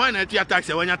 Ghana when a tax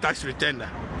when your tax return.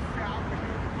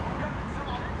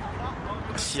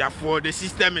 For the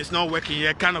system is not working.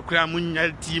 You cannot create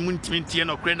munti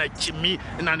no create na chimi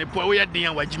na ne po we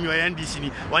den wa jimi wa ndc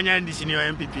ni wanya ndc ni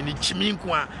MPP ni chimi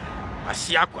nkoa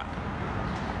asiakwa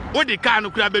o de ka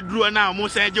no kura beduro na mo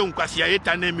sa je nkwase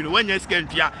ayeta na mi wanya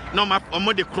skantua na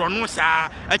mo de krono sa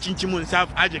achinchimu nsa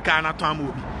aje ka na to am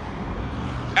obi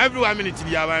every 1 minute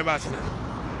bi aban ba sina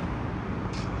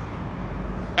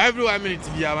every 1 minute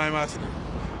bi aban ba sina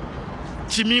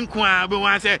chimi nkoa be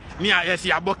wan say ni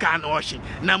ayesi aboka na oshin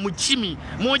na mu chimi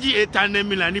moji 800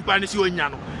 million nipa ne si onya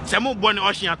no se mo bo ne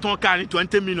oshin aton ka ni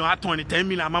 20 million aton ni 10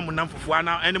 million amamu na mfofo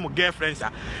na ene mo girlfriends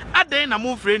a aden na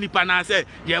mo frɛ nipa na say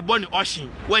ye bo ne oshin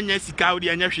wanya sika wo de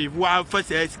anya hwevu a fa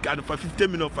say sika no fa 50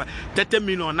 million fa 30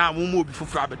 million na mo obi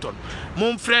fofo abeton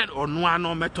mo frɛ onu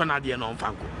ano meto na de no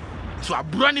mfanko. So a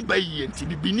brony by yenti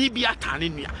bibini bi atane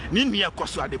nua ni nua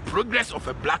koso the progress of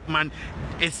a black man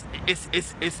is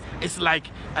like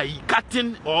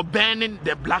cutting or burning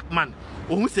the black man.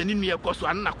 Ohun se ni nua koso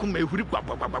anna kuma ehuri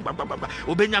gbagbagbagbagbagba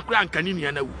obenya kura anka ni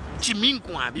nua na wu chimi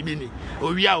nkoa bibini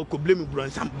owia okoblem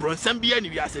bronsam bia ni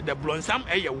wi ase the bronsam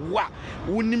eye wa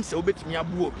wonim se obetimi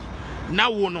abuo na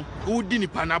wo no udi ni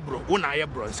panabro wo na aye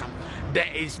bronsam. There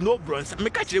is no bronze. Me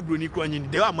catch the bruni kwanyin.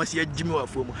 They are must Jimmy wa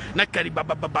fomo. Na carry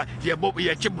baba ye bob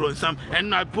ye che bronsam.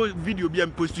 And I post video be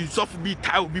and post you soft be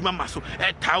tile be mama so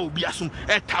tile be asum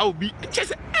tile be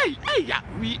just hey yeah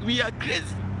we are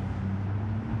crazy.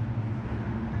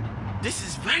 This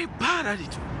is very bad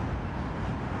attitude.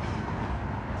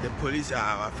 The police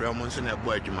are afraid of monsoon a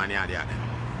boy to money area.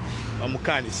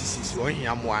 Amukani sisi so here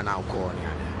am one now call ni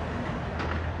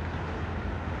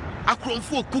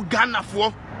Akromfo ku Ghana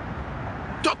for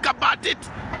talk about it.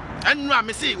 And now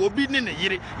me say obi ni ne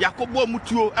yire yakobo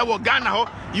mutuo e wo Ghana ho.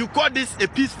 You call this a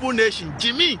peaceful nation,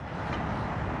 Jimmy?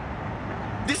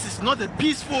 This is not a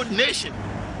peaceful nation.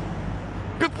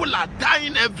 People are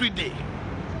dying every day.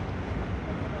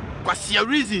 Because your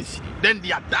reasons, then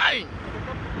they are dying.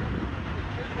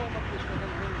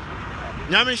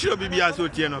 Nyame sure bibi aso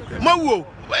tie no. Mawo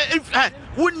if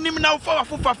wouldn't him now for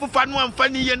fufa no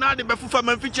amfani ye na de be fufa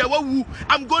man feature wawu.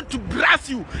 I'm going to blast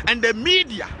you, and the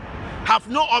media have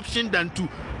no option than to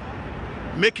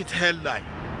make it headline.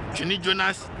 Twene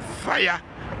Jonas fire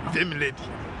them lady.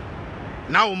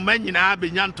 Now man na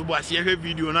be nyan to boas ye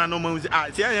video na no man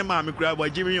say I am me kura boy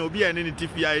Jimmy obi ene ni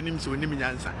tifia enim so nim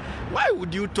nyansa. Why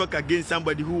would you talk against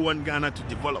somebody who want Ghana to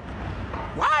develop?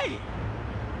 Why?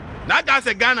 Not as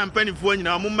a Ghana and penny phone,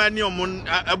 now, money on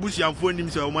Abusian phone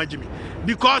himself, Jimmy.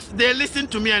 Because they listen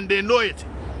to me and they know it.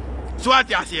 So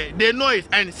what I say, they know it.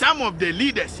 And some of the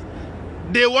leaders,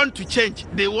 they want to change,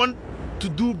 they want to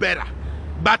do better.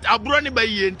 But Abroni by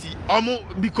Yenti,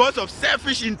 because of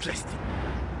selfish interest.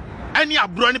 Any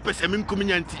Abroni person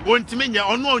community, want to mean your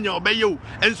own obey you,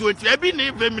 and so it's every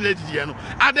name family.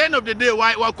 At the end of the day,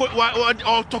 why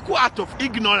talk out of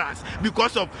ignorance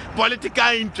because of political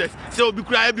interest? So be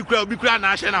cry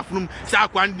national from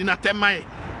Sakwan dinner temai.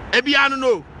 Ebi I don't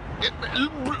know.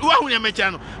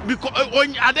 Because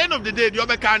at the end of the day, the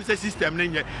other kind of system,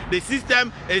 the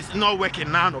system is not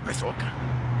working now. No pesoka.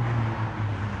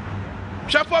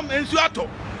 Shapam ensuato.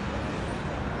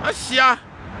 Asia.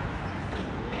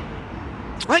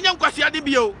 When you kwasi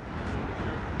adibio,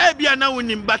 ebia na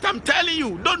winim, but I'm telling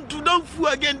you, don't fool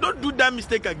again, don't do that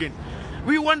mistake again.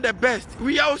 We want the best.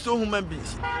 We are also human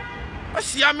beings.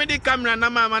 Asia me de camera na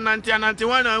mama nanti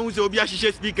wana who say obi a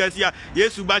shishe speakers here.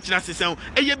 Yesu ba china sesem.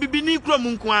 Eye bibini kro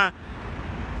mu nko a.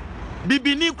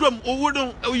 Bibini krom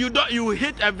you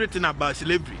hate everything about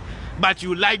slavery, but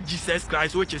you like Jesus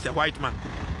Christ, which is a white man.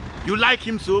 You like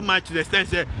him so much to the extent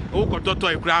say o koto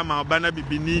toy grandma bana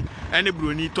bibini any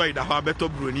broni toy da ho beto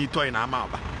broni toy na ama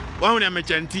ba. One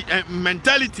mechanti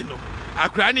mentality no.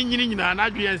 Akra ni nyini nyina na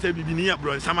adwen say bibini ya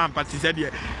bro sama ampati say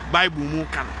the Bible mu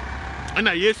kan.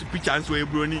 Na Yesu picture so e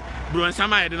broni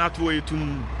sama ye de na to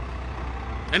etum.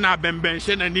 Na bemben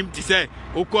hye na nim ti say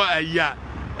okọ aya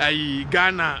ayi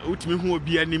Ghana utimi hu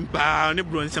obi anim pa ne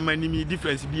bro sama anim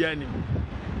difference bi anim.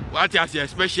 What you say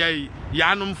especially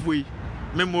yanom foi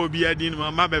memo obi adin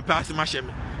ma be pass ma hye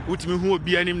me utimi hu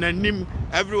obi anim na nim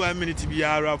every 1 minute bi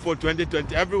ara for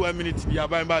 2020 every 1 minute bi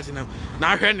aban bass na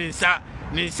hwe ne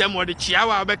nsa mo de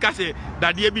chiawa be ka se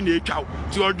dade bi na etwa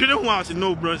ti odwene hu as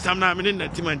no bro sam na me ne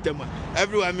ntimantama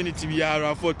every 1 minute bi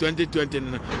ara for 2020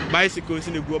 na bicycles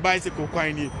in go bicycle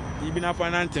kwan ni ibi na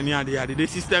finance ni ade the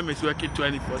system is working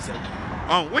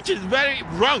 24/7 which is very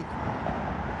wrong.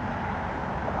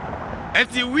 And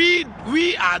see,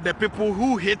 we are the people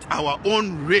who hate our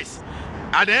own race.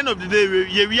 At the end of the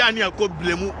day, we are near called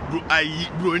blame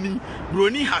Brony.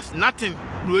 Brony has nothing.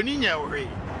 Brony nyawre.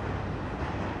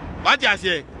 What you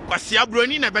say? Kwasia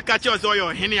Brony never catch us all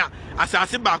your henia. As I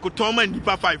say back to Tom and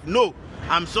Nipa 5. No,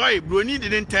 I'm sorry, Brony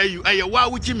didn't tell you. Hey, why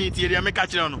would you meet here? I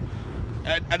catch on.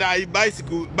 And I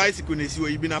bicycle is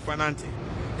you been a finance.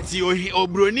 See,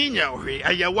 Brony nyawre.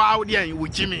 Hey, wow, there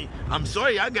with Jimmy. I'm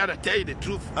sorry, I gotta tell you the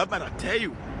truth. I better tell you.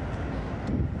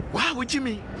 Why would you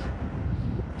mean?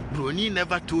 Brony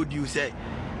never told you, say,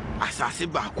 as I say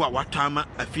back what time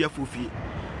a fearful fee.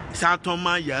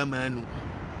 Satoma ya manu.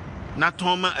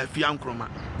 Natoma a fiancroma.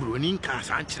 Brony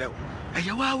can't answer.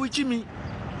 Why would you mean?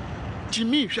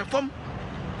 Jimmy, Shafom.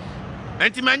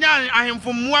 And Timanya, I am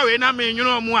from Moa, and I mean, you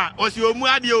know, Moa, or your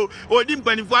Muadio, or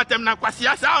Dimpany for them,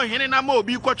 Naquasia, Henna Mo,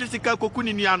 be quatrisica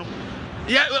cocuniano.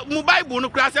 Yeah, mobile bono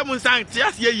class, I won't sign.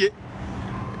 Yes, ye.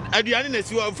 At the end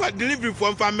of delivery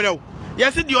from family.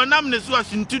 Yes, your numbness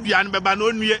was into the Anbabano,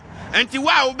 and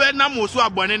Tiwa, Bernamo, so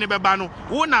born in a babano,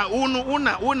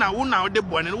 una, the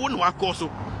born and one walk also.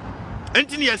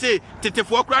 Anthony, I say, Tete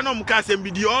for Cranum Cassam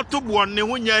be the auto born,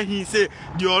 when he say,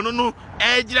 the honor,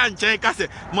 edge and check,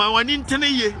 my one in 10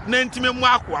 years, Nantime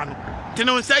mark one.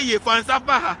 Tenon say ye fan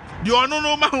sapaha, the honor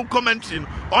no man commenting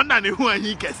on an who and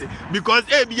he can say, because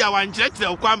be our church,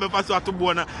 they'll come before to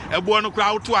Bona, a Bono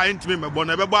crowd to our intimate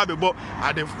Bona, a Bobby Bob,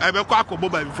 I have a quack of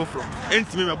Boba before from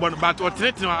intimate Bona, but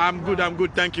alternating, I'm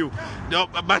good, thank you.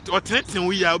 But alternating,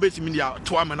 we are betting me out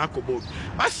to Amanako Bob.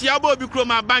 But Siabo become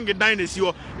my bank dynasty,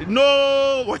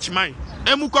 no watch mine.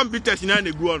 Emu computers in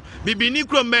any grown, be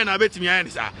Nicro men, I bet me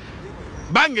answer.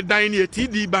 Bang dynasty,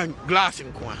 TD bank,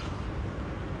 GlassNkoaa.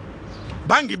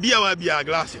 Bangi bia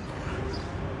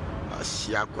GlassNkoaa.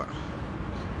 Asiakwa.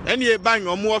 Any bang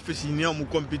or more office in your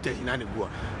computer in any go.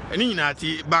 Any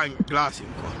nati bang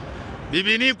GlassNkoaa.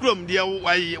 Bibi ni krom dia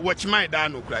watch my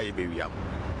dano cry baby.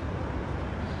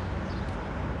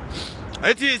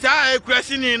 It is I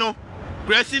Krasini no.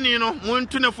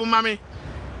 Muntune for mammy.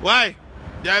 Why?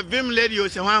 The vim lady or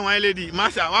one lady,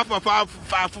 Master,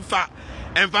 far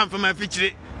and fan from my feature.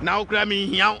 Now, cramming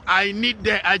here, I need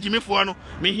the Ajimi for no.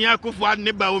 Me here,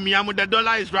 akufo-addo Miamu, the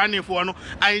dollar is running for no.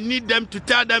 I need them to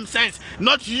tell them sense.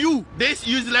 Not you, this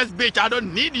useless bitch. I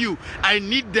don't need you. I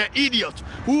need the idiot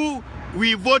whom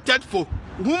we voted for,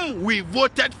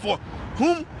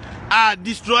 whom are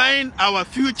destroying our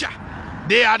future.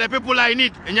 They are the people I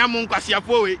need.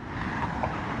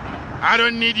 I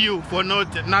don't need you for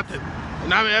nothing.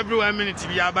 Now, every 1 minute,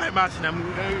 we are by mass.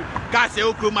 Case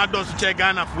Okroma does check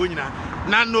Ghana for you now.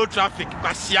 No traffic,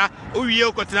 Pasia,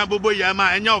 Uyo Kotina Bobo Yama,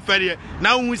 and your ferry.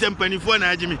 Now, who's in Penny for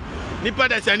Najimi? Nipa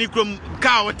that's a Nicrom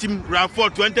car team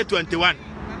RAV4 2021.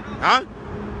 Huh?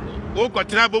 O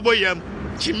Kotina Bobo Yam,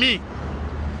 Chimi.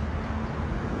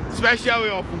 Special way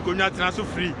of Kunyatina so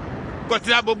free.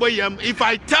 Kotina Bobo Yam. If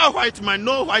I tell white man,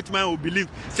 no white man will believe.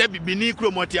 Say Bini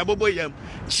Kromotia Bobo Yam,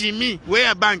 Chimi,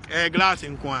 where a bank,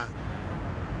 GlassNkoaa.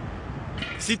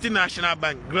 City National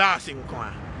Bank,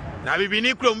 GlassNkoaa. Now we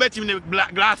need to bet in the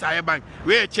glass eye bank.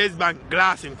 Where Chase Bank,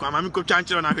 GlassNkoaa. I'm going to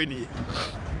change on a penny.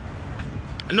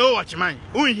 No watch mine.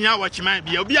 We here watch mine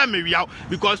be obia me out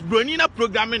because Bronina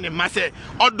programming the masse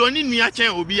or doni nia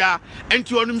chen obia and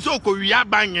to him so ko we are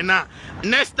bang na.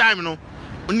 Next time no.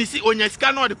 Oni si onye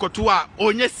scan no de kotoa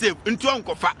onye save into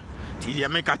onkofa. Ti dey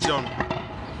make a chon.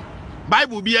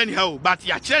 Bible be anyhow but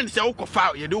ya chen say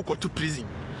ukofa ye de ukoto prison.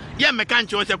 Yeah, me can't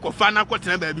say Kofana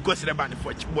Kotana because the band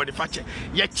for body factor.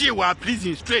 Ye chiwa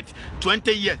prison straight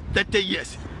 20 years, 30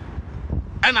 years.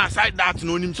 And aside that,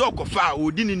 no him so Kofa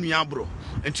or didn't me bro.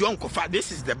 And to Kofa,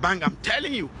 this is the bank I'm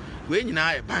telling you. When you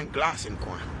know a bank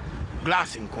GlassNkoaa.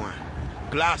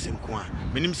 GlassNkoaa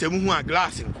minim se mu hu a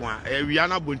GlassNkoaa ewia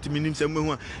na bonti minim se mu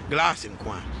hu a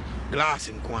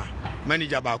GlassNkoaa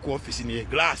manager ba ko office ni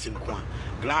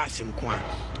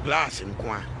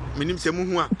GlassNkoaa minim se mu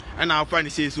hu a na afa ni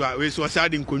se so a we so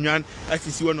sade nkonwan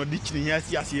asisi wo no di chini ya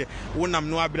ase wonam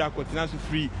no abira akotena so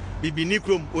free bibi ni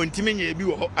krom ontime nya ebi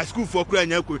wo ho a school for kura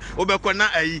nya ko obekọ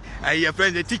na ayi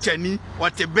friend the teacher ni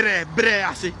wote bre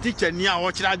ase teacher ni a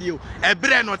wo kira de o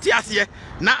bre no te ase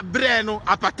na bre no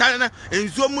apata na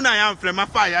enzo mu na ya mfrema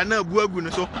fa ya na abu agu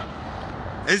no so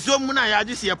enzo mu na ya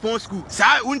gise pon school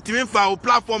sa untime fa o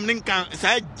platform ni kan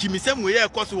sa jimisem we ye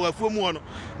koso wa afuo mu no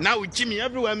na wo jimi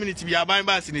every 1 minute bi aban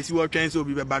ba se nesi wo twen so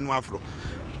bi be ba no afro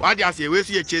wa de ase we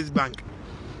so ye Chase Bank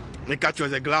me catch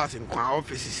was a GlassNkoaa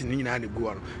offices ni na go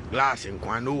on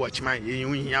GlassNkoaa no watchman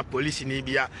ye here police ni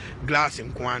bia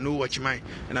GlassNkoaa no watchman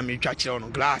na me twa kire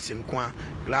on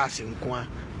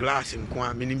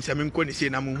GlassNkoaa minim se me nko ni se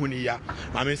na mo hu ni ya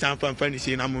ma me san fan ni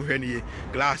se na mo hwe ni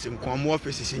GlassNkoaa mo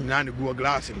offices ni na go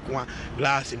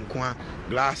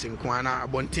GlassNkoaa na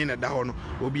abontin na da ho no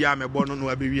obi a me bo no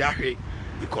abewi ahwe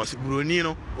because broni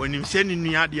no onim se ni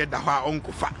nua de da ho a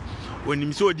onkofa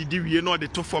onim se odidi wie no de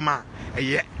to forma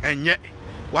enye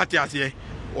what you say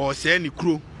or say ni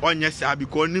kro onye sa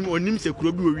because onim se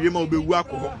kro bi owie ma obewu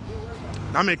akoho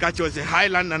na me ka che say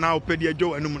Highlander na opedi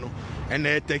adwo anum no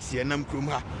na taxi enam krom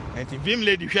ha enti vim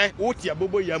lady hwe oti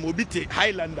abobo yam obi te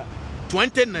Highlander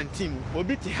 2019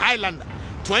 obi te Highlander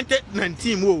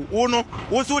 2019 wo no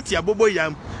wo so oti abobo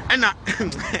yam na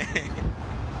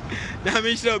na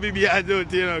me shiro bibi azo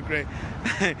ti no kre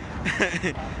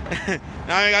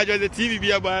na me ga jo the TV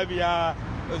bi aba bia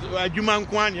adwuma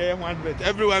nkoaa ne 100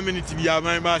 every 1 minute bi ya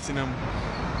man ba sinam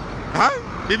ha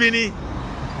bibini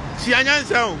si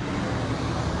anyansa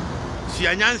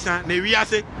na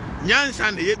wiase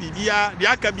nyansa na ye bibia de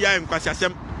aka bia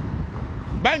enkwasiasem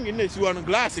bangi na si won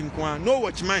GlassNkoaa no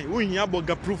watchman wo hia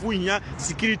boga proof wo hia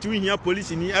security wo hia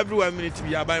police ni every 1 minute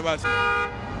bi ya ban ba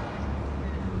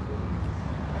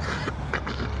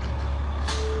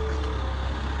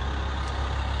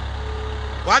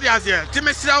what you say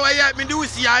timesira we ya me do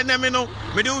si ya na me no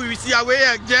me do wi si ya we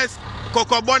ya just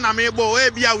kokobo na me bo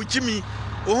we bia uchimi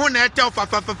ohu na etel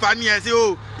fa ni ese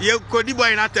o ye kodi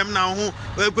boy na tem na ohu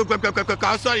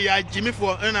ka sorry ya jimi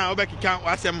for na obekika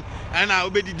wasem na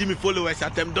obedidi me followers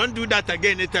atem don't do that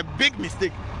again. It's a big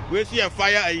mistake. We see a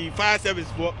fire service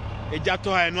for a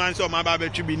jato and one so my baby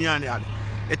to be near.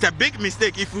 It's a big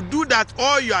mistake. If you do that,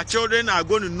 all your children are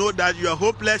going to know that you are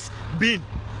hopeless being.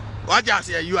 What you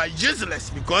say, you are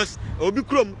useless because obi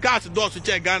krom cars doors to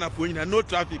check Ghana for you no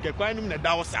traffic e kwan nim na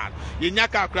dawo sad ye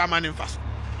nyaka akra man mfaso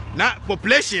na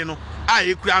population no a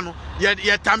ekura no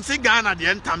ye tamse Ghana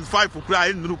de times 5 kura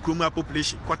e nuru krom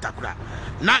population kwata kura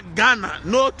na Ghana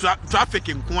no traffic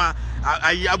nko a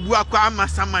Aboa Krasini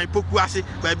amasaman poku ase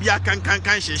ba bia kan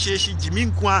hyehyehye jimi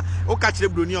nko a o ka kire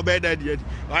broni obeda de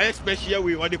why special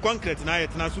way or the concrete na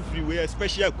yet na so free way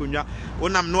special konwa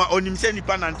onam no onim se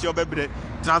nipa nante obebre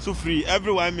transfer free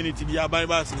every 1 minute bi aban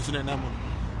ba so na nam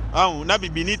na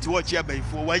bibi need to watch here by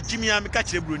for why jimi am ka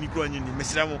kire broni kro anyi ni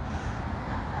mesira mo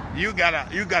you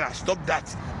gotta stop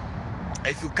that.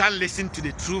 If you can't listen to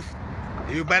the truth,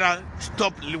 you better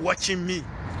stop watching me.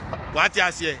 What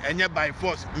I say, and by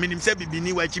force, minim say bibi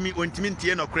ni watch me on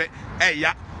timintie no kre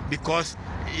ya because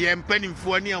yem penning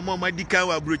for ni among medical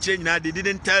wa broche na they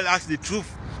didn't tell us the truth.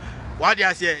 What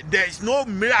I say, there is no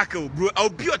miracle, bro.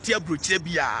 Obiotia broche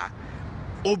bia.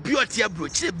 Obiotia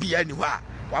broche bia ni wa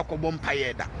wakobom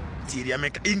payeda. Tiria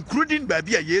make including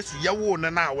baby Yesu yawo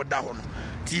na woda ho no.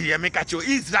 Tiria make cho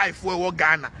Israel for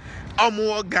Ghana.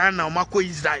 Omo Ghana omako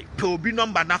Israel pe obi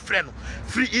number na frɛ no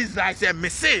free Israel say me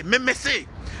say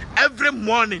every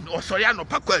morning osoria no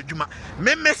pakwa adwuma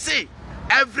me say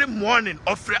every morning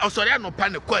osoria no pa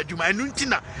ne kwa adwuma enu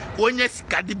ntina onye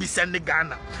sika de bisane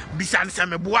Ghana bisan se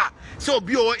meboa so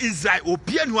obi o Israel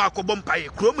obi anu akobom paye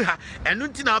krom ha enu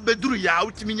ntina beduru ya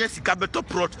utimi nya sika beto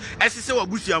prot esese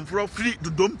wabusuamfo free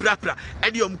dodom prapra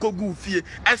ede omkogu fie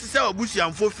esese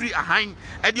wabusuamfo free ahan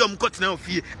ede omkotena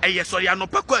fie eye soria no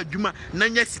pakwa adwuma na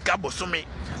nya sika bosome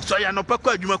soria no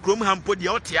pakwa adwuma krom ha mpo de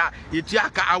otia yetua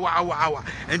aka awa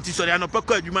enti soria no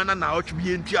pakwa adwuma na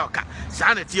otwi entua aka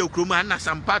sa na tie krom ha na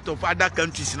some part of other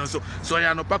countries so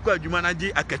soria no pakwa adwuma na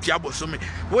ji akatia bosome,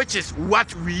 which is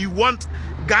what we want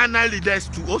Ghana leaders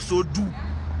to also do.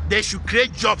 They should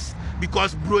create jobs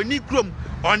because broni krom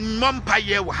on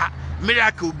mompaye wa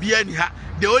miracle biani ha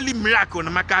the only miracle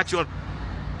na makacho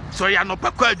soria no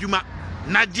pakwa adwuma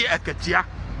na ji akatia.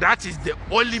 That is the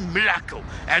only miracle.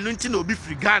 And until no be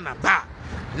free Ghana ba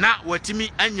na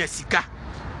watimi anya sika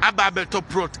aba beto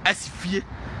prot asifie.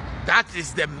 That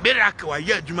is the miracle.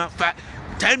 Juma fa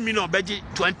 10 million beji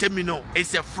 20 million.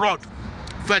 It's a fraud.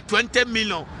 For 20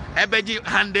 million, beji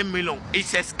 100 million.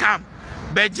 It's a scam.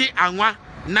 Beji anwa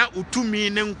na utumi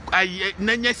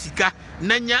nenya sika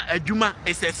nenya adwuma.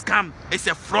 It's a scam. It's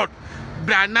a fraud.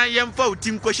 Brana yemfa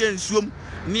utim kwehye nsuom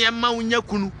niema unya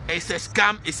kunu. It's a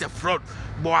scam. It's a fraud.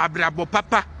 Bo abrabo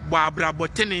papa, bo abrabo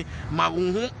tene ma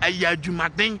unhu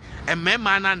ayadwumaden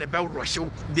emema na ne be rushe.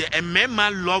 The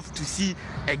emema love to see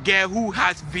a girl who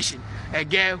has vision, a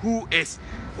girl who is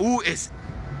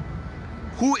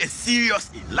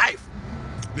serious in life,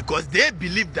 because they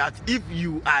believe that if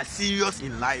you are serious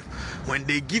in life, when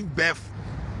they give birth,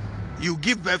 you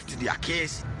give birth to their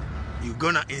kids, you're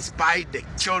gonna inspire the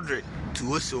children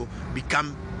to also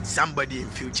become somebody in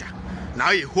future.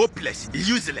 Now you're hopeless,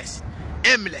 useless,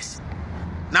 aimless.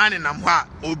 Nane namwa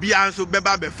obi anso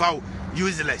beba befa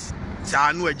useless. Sa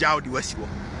anu eja odi wasiwo.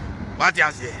 What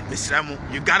you say, Mr. Ramo,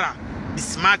 you gotta be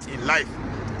smart in life.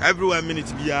 Every 1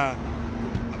 minute be a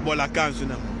bola kanso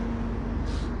na.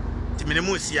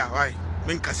 Timinemu sia, why?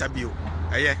 Men kasa bio.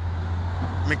 Aye.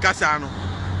 Me kasa no.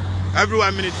 Every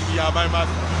 1 minute be a by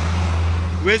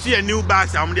master. We see a new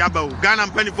bus am dey about. Ghana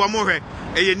mpani for mo hwe.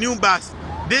 A new bus.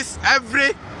 This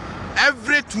every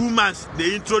 2 months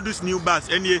they introduce new bus.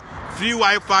 Any free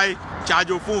Wi-Fi, charge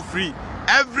your phone free.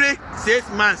 Every 6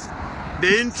 months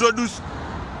they introduce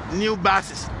new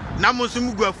buses. Now mu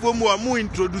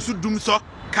introduce Dumso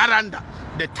calendar.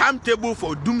 The timetable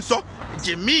for Dumso.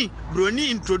 Jimmy Brony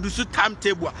introduce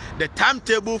timetable. The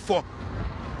timetable for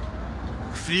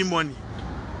free money.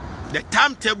 The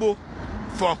timetable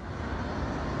for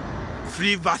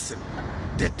free vaccine.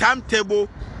 The timetable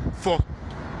for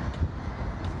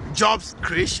jobs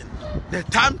creation. The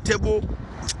timetable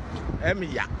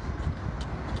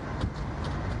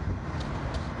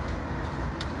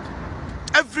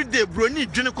every day Brony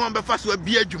dwene kon be fa so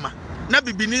abi adwuma na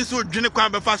bibini so dwene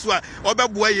kon be fa so a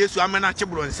obeboa Yesu amana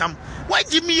chebro nsam. Why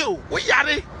Jimmy yo? We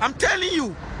yare? I'm telling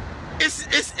you,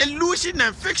 it's illusion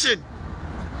and fiction.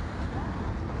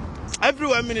 Every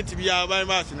 1 minute be a by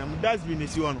mass na that's been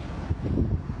isi one.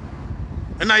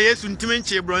 And na Yesu ntime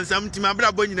nchebro nsam ntime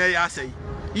abrabo nyina ya asai.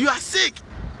 You are sick.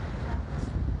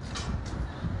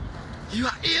 You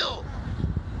are ill.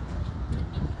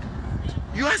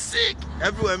 You are sick.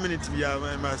 Every 1 minute we are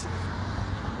my master.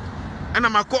 And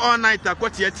I'm a call all night. I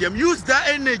got ATM. Use that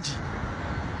energy.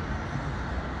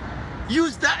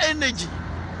 Use that energy.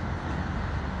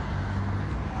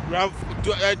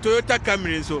 Toyota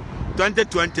Camry so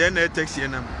 2020 and taxi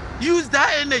and use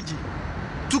that energy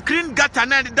to clean gutter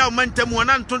na down mantem one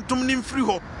and tontum nim free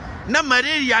ho. Na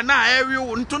malaria na area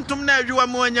ntontom na adwa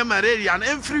mo anya malaria na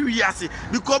emfiri wiase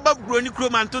because bab groni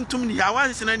kroma ntontom ni ha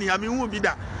wanse na ni ha me hu bi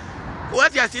da.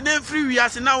 What you see, every year,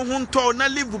 now na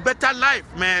live a better life,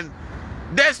 man.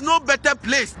 There's no better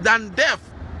place than death.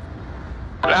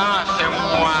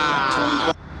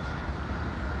 GlassNkoaa.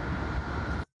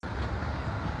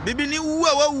 Bibini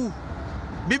uwa.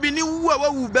 Bibini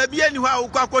uwa. Baby anyhow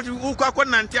ukwa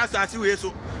nanti asasi we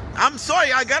so. I'm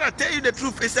sorry, I gotta tell you the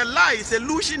truth. It's a lie, it's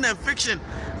illusion and fiction.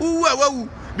 Uwa.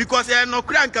 Because no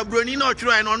crank a brony no true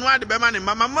and on what the man in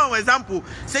mama example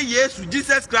say yes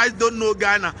Jesus Christ don't know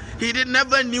Ghana. He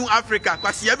never knew Africa.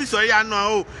 Because you sorry I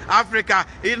know Africa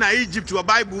in Egypt or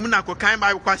Bible na ko kind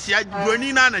Bible because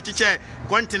brony na chiche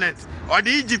continent or the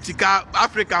Egypt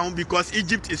Africa because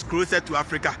Egypt is closer to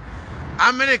Africa.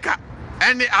 America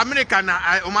and America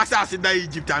na umasa asida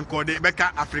Egypt and called the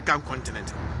Beka African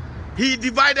continent. He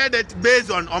divided it based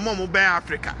on Omomo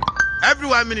Africa. Every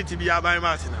 1 minute to be a by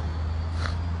Martina.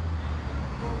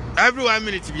 Every 1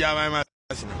 minute to be a by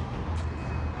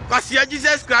because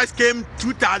Jesus Christ came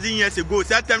 2,000 years ago.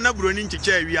 That time na broni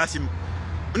chiche we ask him.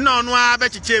 No, I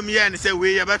bet you came here and say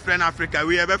we have a friend Africa,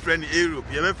 we have a friend Europe,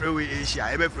 we have a friend Asia,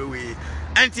 we have a friend we.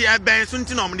 Anti I ben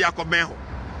sunti no mdia ko ben ho.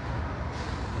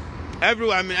 Every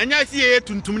 1 minute. Anya see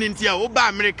tuntum ni ntia oba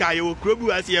America ye okrobu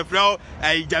as ye frau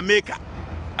Jamaica.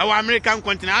 Our American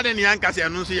continent, I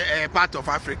don't see a part of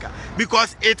Africa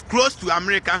because it's close to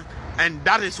America, and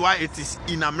that is why it is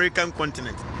in American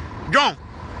continent. John,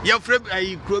 you're afraid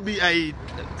I could be a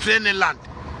training land.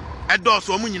 I don't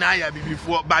so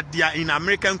before, but they are in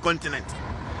American continent.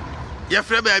 You're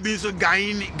afraid I been so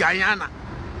Guyana.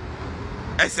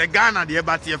 As a Ghana, there,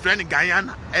 but your friend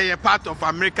Guyana, a part of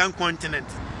American continent.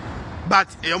 But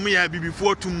you may be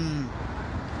before to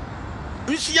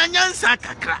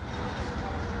Kakra.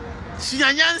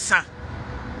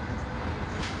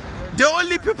 The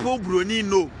only people Bruni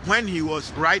know when he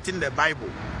was writing the Bible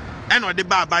and or the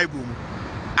Bible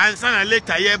and son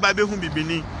later yeah Bible whom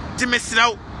bibini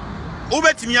Timesrao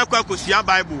Obetimi akwa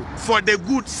Bible for the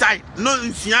good side no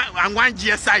and 1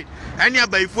 year side any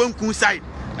by phone kun side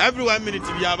every 1 minute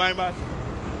bi aban ba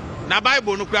na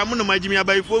Bible no kura mo na magimi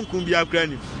abai phone kun bi akura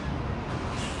ni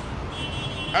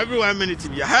every 1 minute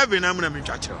bi heaven na mo na me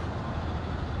twachira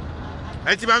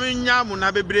enti ba me nya mo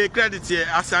na bebre credit ye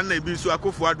asan na bi so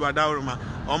akufo-addo adawroma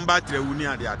on ba trewu ni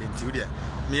ade nti wo de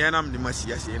me yenam de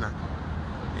masia sei na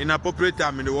inappropriate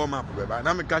time in the warm up beba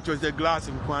na me catch us the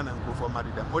GlassNkoaa na nkofo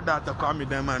madida mo data kwa me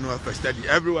dan man no first study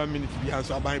every 1 minute bi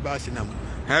so aban ba sinam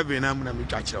heaven na mo na me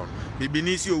twachira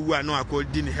bibini si owu a no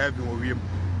akodi ni heaven wo wiem.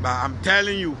 But I'm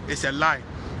telling you, it's a lie.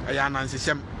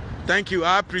 Thank you,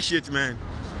 I appreciate, man.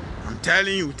 I'm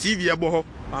telling you, TV aboho,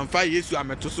 I'm fine. Yesu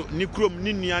ametoso. Ni krom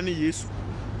ni niani Yesu.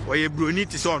 Oye broni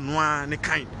ti so noa ne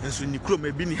kind. Enso ni krom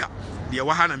e bi ni ha. De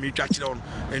wa ha na me twachire on.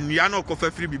 Enu ya no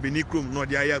kofa free bibi ni krom no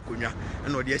de aya konwa.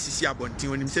 No de asisi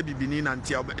abonten onim se bibi ni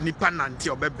nante nipa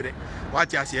nante obebre.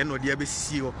 Wati ase no de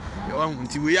abesisi ho. Wa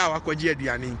hunti we ya wakwaje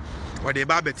aduane. O de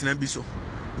ba betena bi so.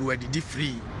 We did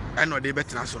free. And no de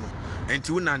betena so no.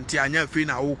 Enti wonante anya afi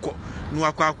na wokọ no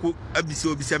akwako abise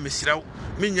obise mesrew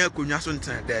menya konwa so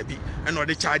ntena da bi e no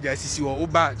de charge asisi wo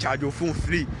ba charge phone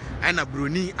free and na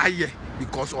broni aye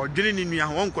because odwene ni nua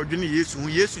ho nkodwene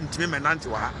Yesu ntime menante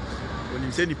wa ha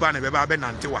onim se nipa na be ba be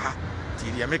nante wa ha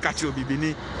ti dia me ka che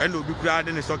obibini e na obi kura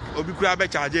de ne so obi kura be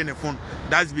charge ne phone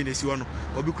that's been esi wo no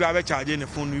obi kura be charge ne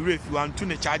phone we refi wan to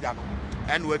ne charger no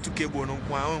and we to cable no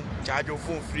kwa charge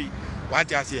phone free what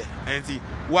you say enti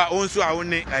wa onso a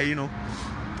woni ayi no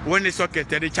when the socket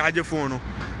the charge phone no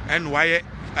and why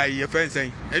ayi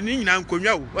fence eni nyina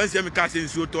nkonwa wo wan se me ka se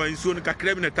nsuo to nsuo no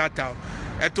kakra bi na tata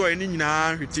eto eni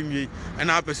nyina hwetimye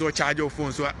na apese charge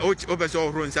phone so o pese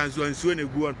o ro nsan nsuo na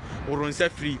egu o ro nsa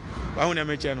free wa hu na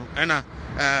me che no na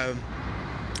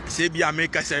se bia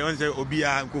make say on say obi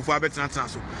a nkofo abetena tena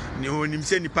so ne onim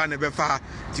se nipa na be fa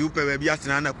ti upe ba bia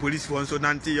tena na police for so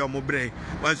nante yo mo bre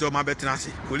wan so ma betena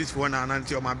se police for na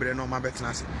nante yo ma bre no ma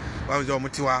betena se wan so mo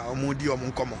tiwa o mo di o mo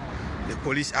nkomo the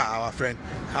police are our friend.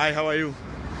 Hi, how are you?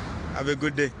 Have a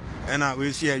good day. And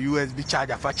we see a USB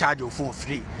charger for charge your phone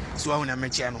free so I want to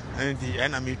make channel and the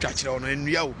enemy touch on and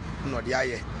you no the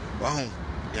aye wa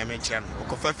ya me channel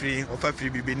o fa free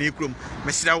bibi ni krom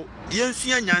mesra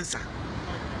yensua nyansa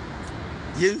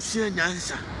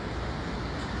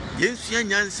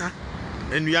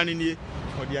enua ni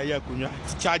o de aye akonwa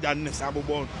charger ne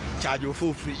sabobo charge your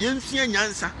phone free yensua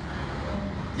nyansa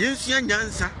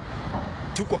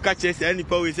tu ko ka che se ni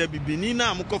pa we se bibi ni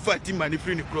na am ko fa ti mani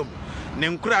free ni krom ne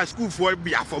nkura school for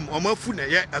be afom o mafu na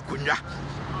ye akonwa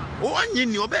o anyi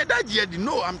ni obeda je di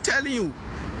no I'm telling you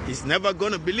he's never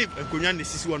gonna believe akonwa ne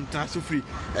sisi won tan so free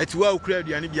etiwa okura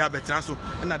aduane bia betan so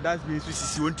na that's been so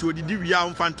sisi won ti odidi wi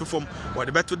am fan to form or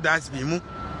the better that's been mu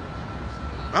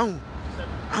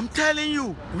I'm telling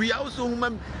you we are also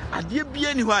human adie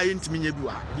bia ni ho ayentimi nya bi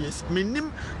wa yes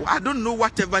menim I don't know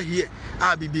whatever here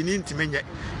be benin timenye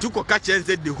tu ko ka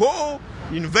chense the whole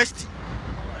university.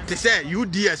 They say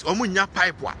UDS omunya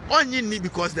pipe wa only need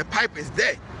because the pipe is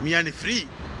there me and free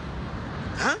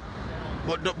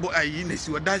but I nesi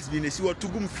what that's been nesi what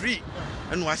tugum free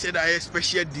and I said I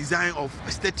special design of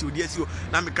statue yes you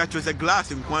na me catch was a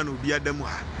GlassNkoaa no bi adam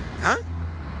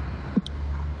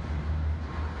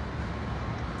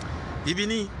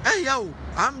Ibini hey yo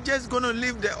I'm just gonna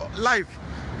live the life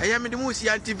I am the most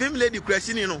anti vim lady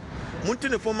Krasini no muntu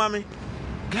ne for mama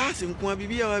GlassNkoaa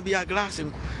bibia wa bia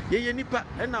GlassNkoaa ye nipa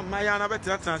na maya na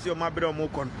betena transi o mabre o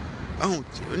mokon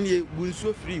ni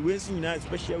bunso free we si nyina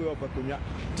special way of akonwa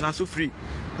transo free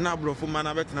na brofo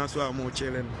mana betena so a mo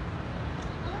chele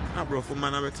na brofo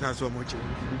mana betena so a mo chele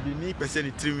bibi ni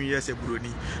person 3 years e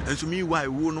broni enso mi why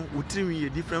wo no 3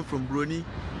 years different from broni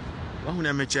wa hu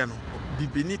na meche no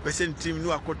bibi ni person 3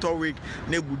 no akoto week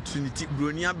na opportunity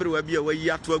broni abrewa bia wa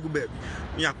yi ato agu ba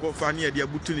mi akofa na de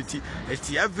opportunity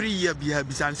every year bia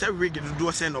bisan say we get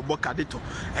do send oboka deto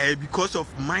because of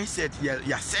mindset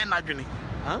ya send adwene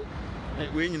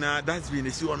we nyina that's been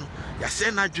esi ono ya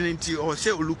send adwene nti o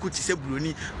say olukuti say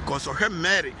broni because o hwe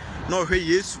Mary na o hwe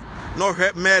Yesu na o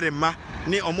hwe Mary ma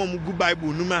ni omom gu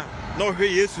Bible numa na o hwe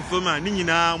Yesu fama ni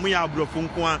nyina mu ya abrofo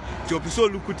nko ti opiso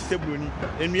olukuti say broni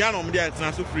enua na omde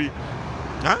atena so free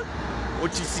o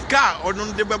ti sika ono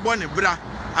de bebo ne bra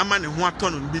ama ne ho ato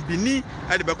no bibini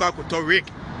e de beko akoto wig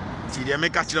ti de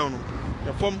make kire no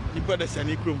the form people the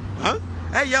sani krom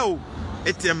hey yo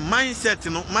it's a mindset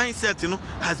no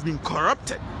has been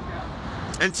corrupted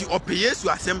and ti ope Yesu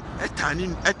asem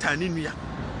etani nua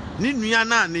ni nua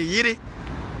na ne yire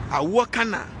awo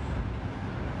kana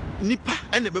nipa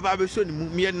ene beba be so ni mu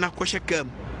me na kohye kam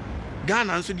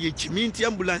Ghana nso de chimi nti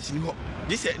ambulance ni ho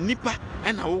this nipa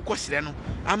and I will cost no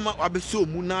ama abeso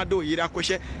mu na do yira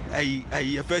kwhye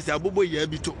ai first abobo ya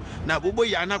bi to na abobo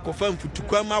ya na kofa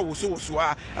mfutukwa ma woso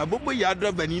a abobo ya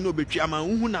driver ni no betwi ama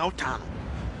hu na uta no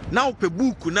na ope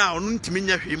book na onu ntimi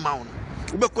nya hwe ma no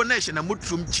ube connection na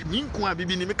motrum chimi nko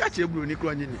abibi ni meka kire bro ni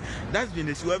kro nyini that's been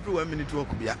this every 1 minute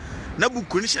work bia na book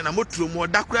connection na motrum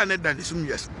odakura na dan sum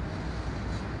yes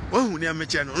ohu ni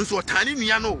ameche no nso otani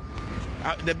nua no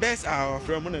the best are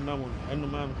from on na mo eno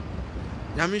man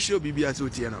nyame show bibia so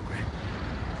tie na kwe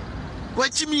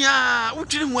wachimia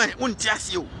utiri ho wonti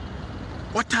ase o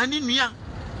otani nua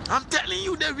I'm telling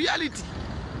you the reality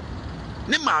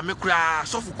ne maame kura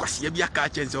sofu kwase bia ka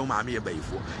chense o maame ye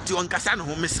bayifo ti onkasa ne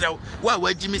ho mesrew wa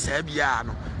wagimi sa bia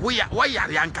no wo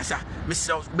yare ankasa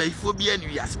mesrew bayifo bia ni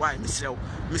wiase wa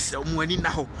mesrew mu ani na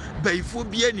ho bayifo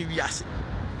bia ni wiase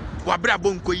wa bra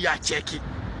bonko yi a cheki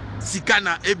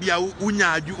sikana ebia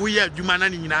unya adu wo ye adwuma na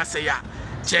ni nyina se ya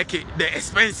check the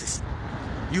expenses.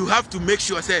 You have to make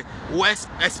sure say what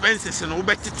expenses no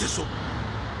betete so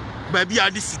baby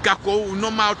adi sika ko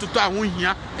normal to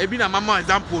ahunhia ebi na mama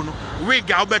example no we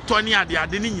ga obeto ni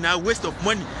ade ni nyina waste of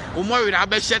money o mo we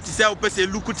abe shirt say o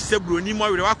pese look to say broni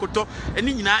mo we wakoto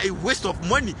eni nyina a waste of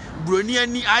money broni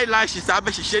ani eyelashes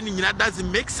abe hye ni nyina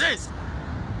doesn't make sense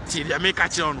ti dey make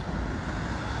a no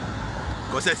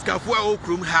because escafo o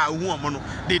krum ha hu omo no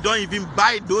they don't even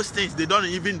buy those things, they don't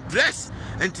even dress.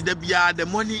 And the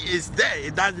money is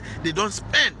there, they don't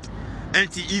spend. And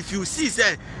if you see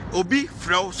say obi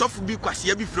frau sofu bi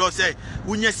kwase bi frau say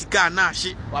unya sika na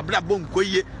hye wabra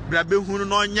bonkoye bra be hunu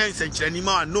no nya nsenkyerani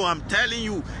ma no, I'm telling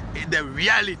you the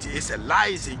reality is a lie,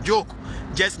 is a joke.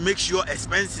 Just make sure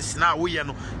expenses now we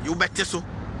no you better so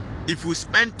if you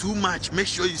spend too much make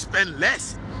sure you spend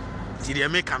less. Ti dey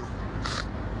make no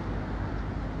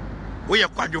we ya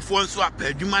kwadwofo nso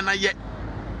apadwuma na ye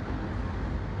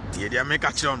ti dey make a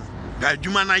chiro no da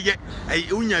adwuma na ye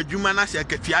unya adwuma na se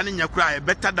akatua ne nyakura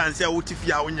better than say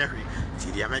wotifia unya hwe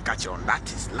ti dey make a chiro.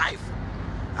 That is life.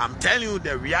 I'm telling you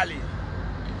the reality.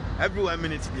 Every 1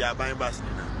 minute be aban bas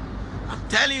now. I'm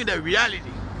telling you the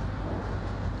reality.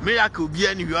 Miracle be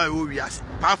anywhere we are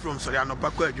apart from sorry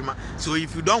anopa kwa adwuma. So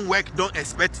if you don't work, don't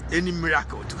expect any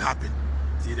miracle to happen.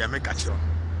 See they make a chiro.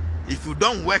 If you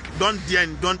don't work,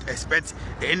 don't expect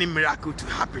any miracle to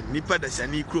happen. Nipa da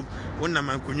sani krum wona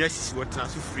mankonwa sisi wotena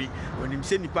so free. When him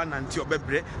say nipa nanti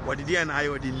obebre, what did and I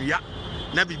or the nia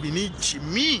na bibini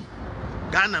chimi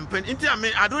Ghana pen.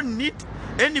 I don't need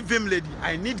any vim lady.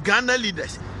 I need Ghana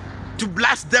leaders to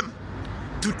blast them,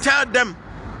 to tell them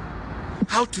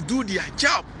how to do their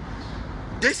job.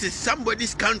 This is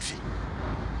somebody's country.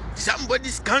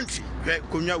 Somebody's country.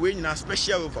 Konya we na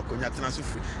special for konya tena so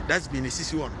free. That's been a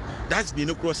CC1. That's been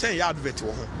a crossing advert.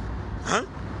 Huh?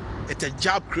 It's a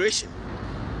job creation.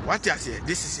 What I say,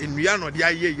 this is in Riano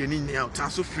the year you need now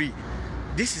so free.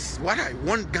 This is what I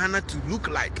want Ghana to look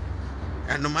like.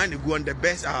 And no man go on the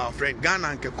best are our friend. Ghana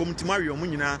and come to marry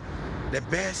omunina. The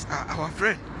best are our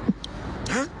friend.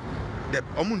 Huh? The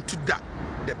omun to that.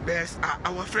 The best are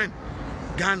our friend.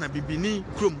 Ghana bibini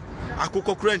krum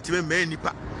akoko kura ntime me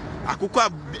nipa.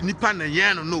 Akoko nipa na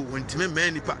yen no ntime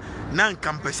me nipa. Na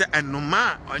nkampese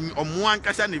enoma omo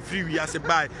ankasa na free wi ase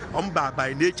by omba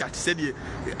by nature say de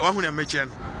ohun na meche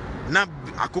no. Na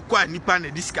akoko nipa na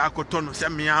diska akoto no se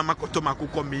me amakoto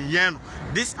makoko me yen no.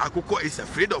 This akoko is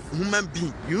afraid of human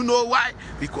being. You know why?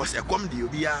 Because e come the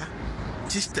obia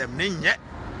system nenye.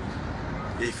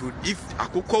 If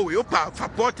akoko we opa fa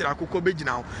porter akoko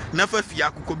begina na fa fi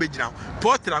akoko begina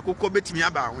porter akoko betimi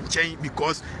aba ho nchen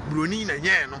because broni na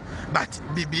yen no but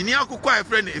bibini akoko a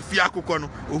friend e fi akoko no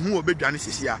ohun obedwane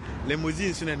sisia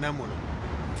limousine so na namo no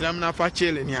tram na fa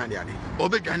chele ni ade ade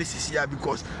obedwane sisia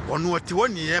because ono ote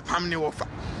woni e pam ne wofa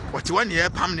ote woni e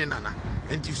pam ne nana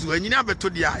and if you anyina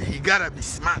beto dia he gotta be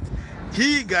smart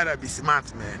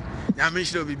man ya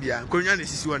mention bibia konwa na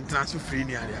sisi won transfer free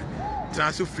ni ade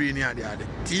transfer free ni ade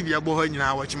TV abo ho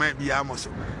nyina watch my bia amoso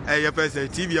ye person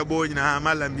TV abo nyina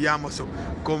malam bia amoso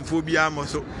komfo bia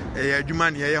amoso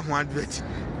adwuma ne ye ho advert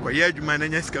ko ye adwuma na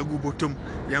nya sika gu botom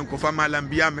ye nkofa malam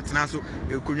bia metena so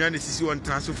konwa na sisi won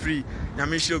transfer free nya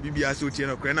mention bibia so tie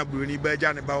no kra na broni ba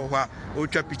ja ne ba ho a o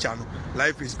twa picture no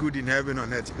life is good in heaven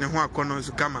on earth ne ho akono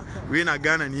so kama we na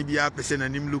Ghana ni bia pese na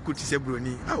nim lokuti se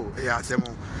broni ya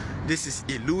asemo. This is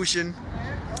illusion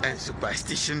and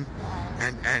superstition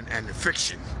and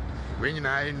fiction. When you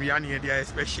are in reality, they are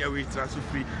especially transfer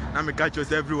free. Now me catch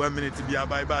us every 1 minute to be a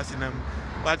by bus in them.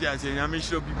 What I say, I'm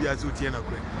sure be a suit here. Tell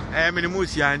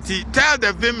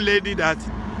the vim lady that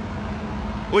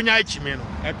Onya Chimeno,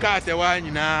 a car say why you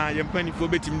know you're penny for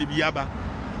betting the Biaba.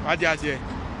 What I say,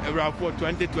 around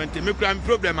 2020, me crime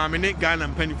problem. I'm in Ghana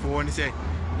and penny for one say.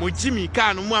 Jimmy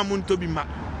can no more to be ma.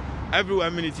 Every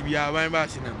 1 minute be a wine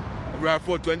basin.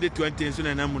 For 2020 and so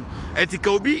on.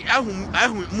 Etika obi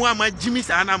ahum muama Jimmy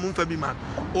sana mumfa bi man.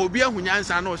 Obi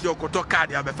ahunyansa na o koto card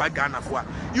ya befa Ghana for.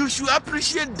 You should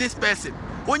appreciate this person.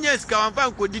 Onye ska wanfa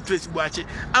nkodi Tracy Buache,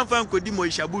 anfa nkodi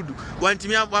Moisha Budu.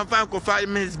 Wantimi wanfa nkofa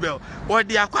Miss Bell. Or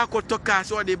the akwa koto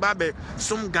cars or the babe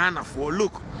some Ghana for.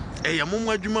 Look,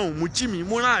 mumu adwuma Jimmy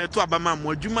mo na eto abama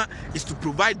mo adwuma is to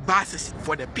provide buses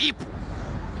for the people.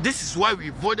 This is why we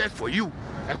voted for you.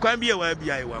 I can't be aware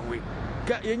by one way.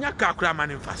 Yenya car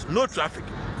cramming fast, no traffic.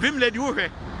 Vim lady who he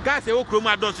can't say, oh,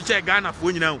 Chroma don't check Ghana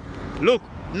for you now. Look,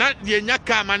 not the Yenya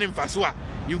car manning fast.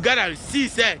 You gotta see,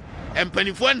 say, and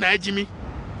penny for Jimmy.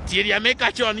 Tiria make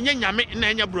a show on Yanya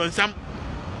Nanya Bronsam.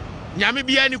 Yami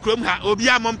be any chrome ha,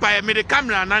 Obia Mumpire made a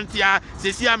camera, Nantia,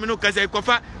 Cecia Minuka,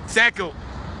 Kofa, Circle.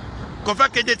 Kofa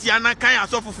Ketiana, Kaya,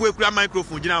 soft for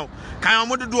microphone now. Kaya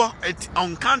Modo, it's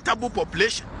uncountable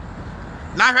population.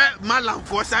 Now, Malam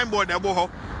for signboard, Aboho.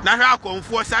 Now, I come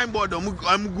for signboard,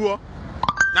 Amugo.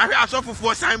 Now, I suffer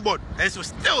for signboard. And so,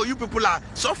 still, you people are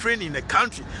suffering in the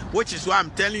country, which is why I'm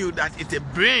telling you that it's a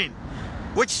brain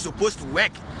which is supposed to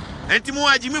work. And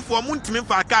Timo Jimmy for Muntime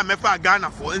for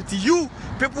Ghana for. And you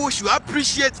people should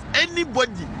appreciate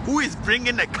anybody who is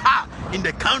bringing a car in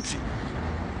the country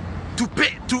to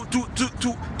pay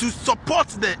to support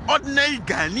the ordinary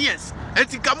Ghanaians. And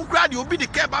Kamu crowd you'll be the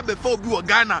care before you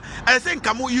Ghana. I think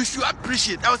Kamu you should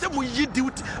appreciate. I was saying we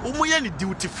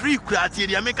duty free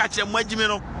criteria make a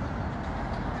chemagimeno.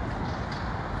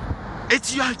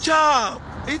 It's your job.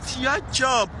 It's your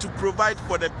job to provide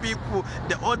for the people,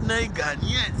 the ordinary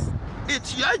Ghanaians.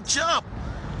 It's your job.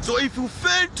 So if you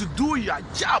fail to do your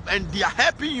job and they are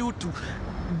helping you to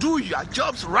do your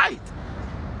jobs right,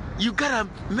 you gotta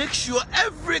make sure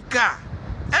every car,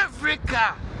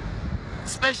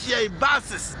 especially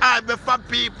buses, for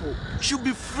people, should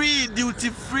be free, duty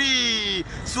free,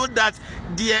 so that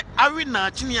the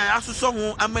arena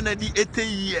amenadi 80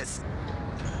 years.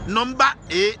 Number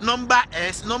A, number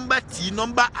S, number T,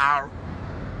 number R.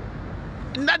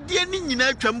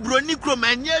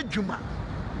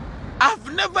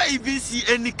 I've never even seen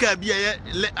any car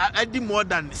be more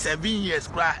than 7 years.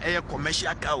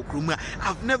 Commercial car.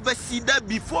 I've never seen that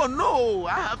before. No,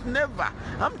 I have never.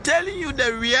 I'm telling you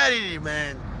the reality,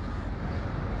 man.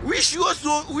 We should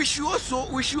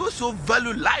also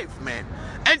value life, man.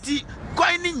 And the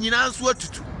coining in answer what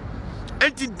to do.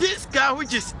 And this car,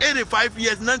 which is 85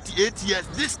 years, 98 years,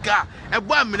 this car, a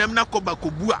boy menamna koba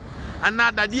kobua,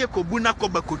 another dear kobuna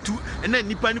koba kotu, and then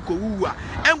nipani koua.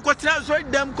 And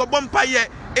quatransoi them kobompaye.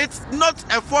 It's not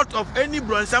a fault of any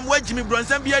Bronsam. Where Jimmy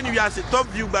Bronsam be any as a top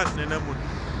view back in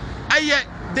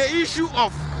the issue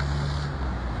of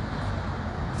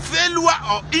failure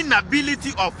or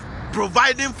inability of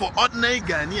providing for ordinary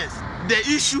Ghanaians, the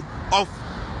issue of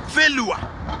failure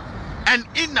and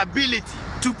inability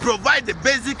to provide the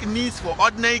basic needs for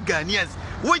ordinary Ghanaians,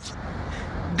 which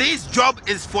this job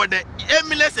is for the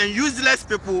aimless and useless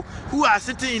people who are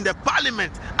sitting in the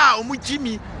parliament.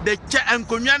 Omujimi, the chair and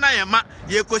Konyana Yama,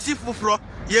 Yekosi Fufro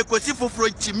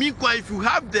Chimikwa, if you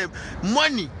have the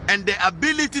money and the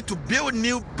ability to build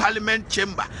new parliament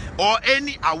chamber or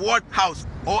any award house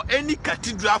or any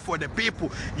cathedral for the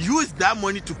people, use that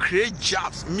money to create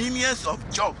jobs, millions of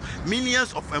jobs,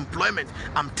 millions of employment.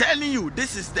 I'm telling you,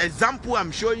 this is the example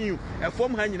I'm showing you. A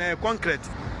form hand in a concrete,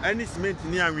 any cement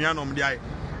near Mianom die.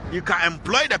 You can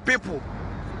employ the people,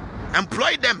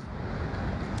 employ them,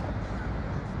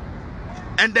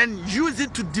 and then use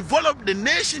it to develop the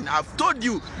nation. I've told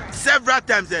you several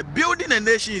times that building a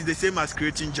nation is the same as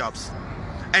creating jobs,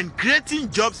 and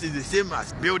creating jobs is the same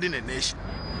as building a nation.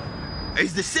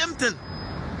 It's the same thing.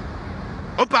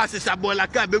 Opa se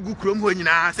sabolaka be gu krom ho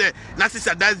nyina say na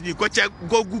sisa das bi ko che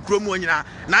go gu krom ho nyina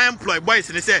na employ boys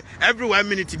they say every 1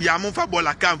 minute bi amfa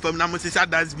bolaka amfam na mo sisa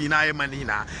das bi na money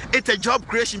na. It's a job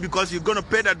creation because you're going to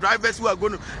pay the drivers who are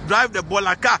going to drive the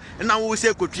bolaka, and now we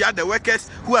say kotua the workers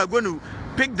who are going to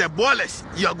pick the ballers,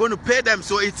 you are going to pay them.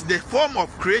 So it's the form of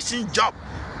creation job,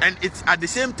 and it's at the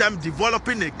same time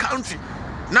developing a country.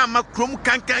 Na makrom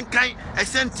kan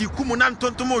esenti kumu na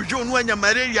ntontomo jo no anya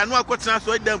malaria no akotena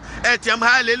so dem etiam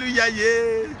hallelujah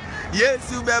ye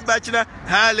Yesu bebachira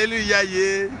hallelujah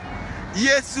ye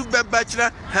Yesu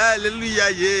bebachira hallelujah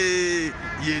ye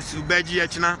Yesu beji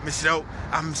achina misrao.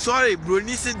 I'm sorry bro,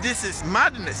 this is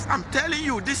madness. I'm telling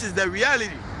you, this is the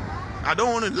reality. I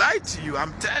don't want to lie to you.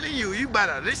 I'm telling you, you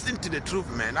better listen to the truth,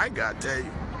 man. I gotta tell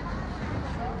you,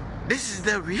 this is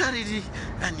the reality,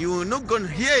 and you're not going to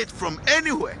hear it from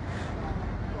anywhere.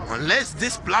 Unless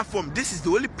this platform, this is the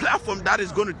only platform that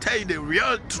is going to tell you the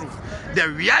real truth, the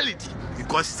reality.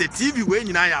 Because it's a TV when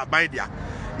you know you buy there.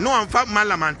 no amfa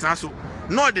malamantra so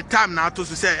no the time na to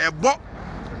so say ebo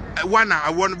 1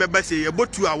 hour no beba say ebo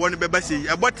 2 hour no beba say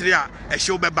ebo 3 a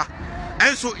ehyew beba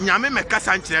enso nyame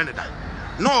mekasa nkyere ne da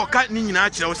no ka ni nyina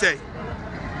akire wo say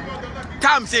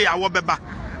time say ya wo beba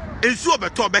enso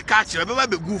obeto obeka akire beba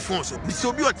be gu phone so bi so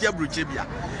obi ote abroche bia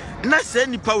na say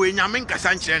nipa we nyame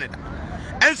nkasa nkyere ne da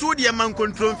enso de man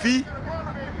control fee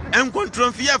en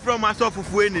control fee from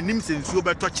asofufu en nim se nso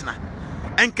obeto kina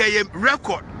enka ye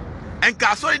record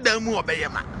enka sorry dan mu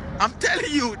obeyema. I'm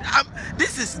telling you,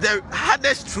 this is the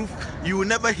hardest truth. You will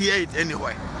never hear it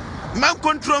anywhere. Man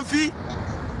control fee.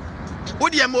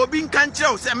 What you are being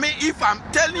cancer? Say me if I'm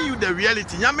telling you the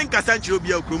reality. Yamin kasanchi obi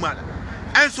okroma.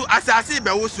 And so as I say,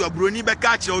 be also a brony be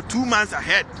catch 2 months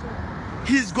ahead.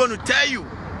 He's going to tell you.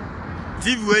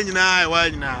 TV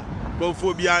when na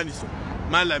homophobia ni so,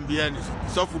 malam bia ni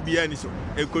so, sophobia ni so,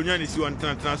 ekonya ni so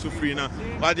so free na.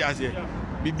 What I say?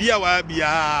 Bibia wa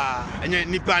bia enye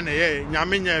nipa na ye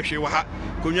nyame nya hwe wa ha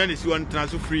konwa ne si won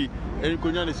transfer free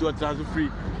konwa ne si won transfer free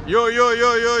yo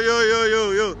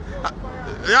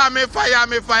ya me fire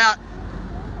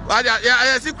wa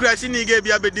ya si Krasini ge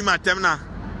bia bedi matem na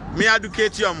me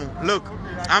educate you. Look,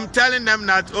 I'm telling them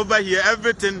that over here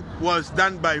everything was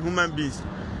done by human beings.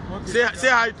 Say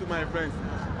hi to my friends.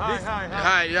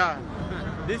 Hi, yeah.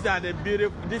 This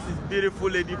is beautiful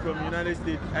lady from the United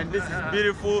States, and this is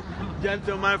beautiful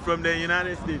gentleman from the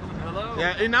United States.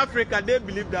 Yeah, in Africa, they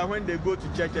believe that when they go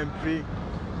to church and pray,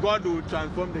 God will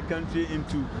transform the country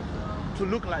to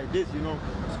look like this, you know.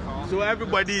 So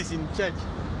everybody is in church,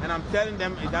 and I'm telling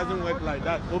them it doesn't work like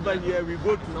that. Over here, we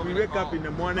wake up in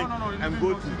the morning and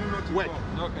go to work,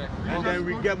 and then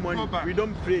we get money. We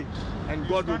don't pray, and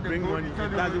God will bring money.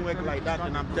 It doesn't work like that,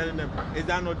 and I'm telling them, is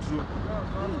that not true?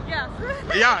 Yes.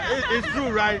 Yeah, it's true,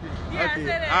 right? Yes, okay. It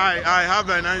is. I have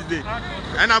a nice day.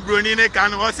 And I'm Brunine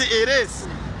can say it is.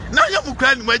 Now you're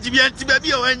crying, my GBN,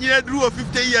 baby, when you drew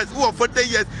 50 years, or 40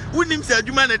 years, who names a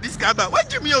human at this cover? What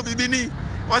do you mean, Bibini?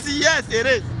 Was it yes, it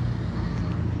is.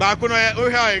 But I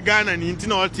have a gun and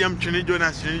Twene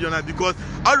Jonas, because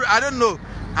I don't know,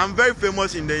 I'm very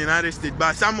famous in the United States,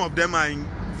 but some of them are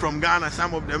from Ghana,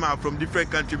 some of them are from different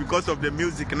countries because of the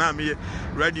music. Now me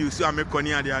radio, so I'm a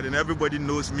Konya there, and everybody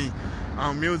knows me.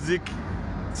 Music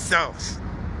sells.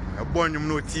 Born, you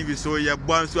know, TV, so you're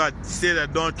born. So I say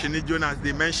that don't Twene Jonas.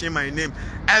 They mention my name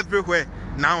everywhere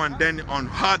now and then on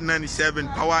Hard 97,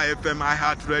 Power FM,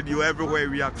 iHeart Radio. Everywhere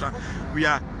we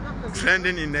are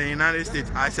trending in the United States.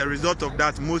 As a result of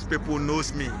that, most people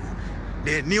knows me.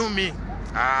 They knew me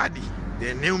already.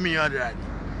 They knew me already.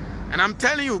 And I'm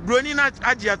telling you, Bronina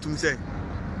Ajia to say,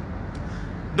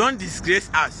 don't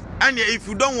disgrace us. And if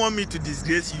you don't want me to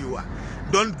disgrace you,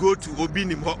 don't go to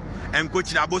Obinim Ho and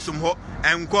coach Abosum Ho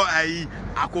and call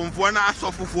Akonfuana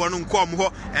Asofuano come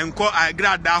ho and call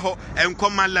Agrada Ho and call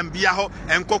Malambia Ho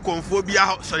and call Conphobia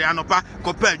Ho Soyanopa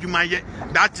Copel Jumaye.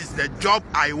 That is the job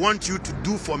I want you to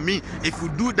do for me. If you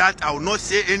do that, I will not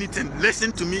say anything.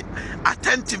 Listen to me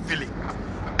attentively.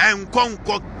 And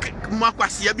conquer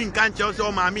Makwasi bin can't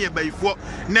also mammy by four,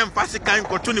 Nemfasi can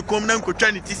continue come down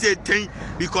to say 10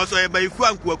 because I by four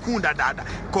and Kwakunda dada.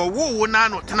 Ko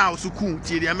not now Sukun,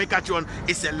 Tiria Mekachon.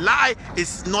 It's a lie,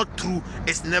 it's not true,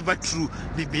 it's never true.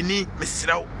 Bibini,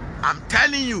 Mr. I'm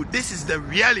telling you, this is the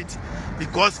reality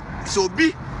because so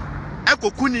be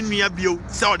Eko Kunin Miabio,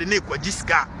 saw the name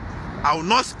Jiska. I will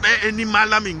not spare any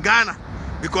malam in Ghana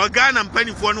because Ghana and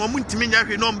penny for no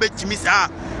Muntimina, no bet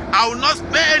Misa. I will not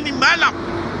spare any malam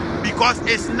because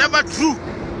it's never true.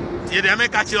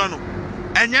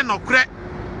 And you know,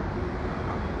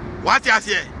 what I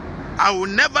say, I will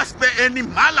never spare any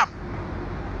malam.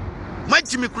 My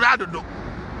Jimmy Crowd do.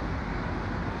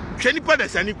 Chenipa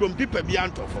sani from people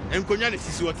beyond of and Konya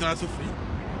is what transfer free.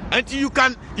 Until you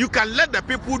can let the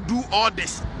people do all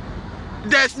this.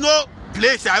 There's no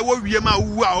place I will be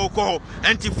alcohol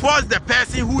and to force the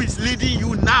person who is leading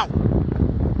you now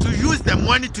to use the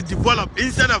money to develop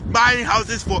instead of buying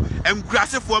houses for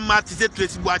grassy for mat to say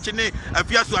Tracy Buachene, a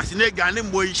Fiaswasine, Gane,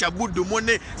 Moishabu,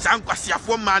 Dumone, Sanquasia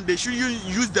for man, they should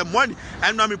use the money.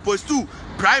 And I'm supposed to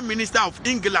Prime Minister of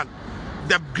England,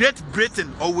 the Great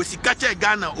Britain, or Wisikacha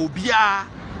Ghana, Obia,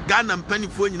 Ghana and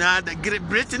Pennyphone, the Great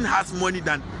Britain has money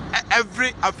than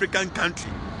every African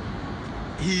country.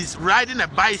 He's riding a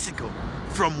bicycle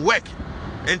from work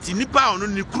and Tinipa on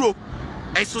Nikro.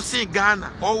 I so say Ghana,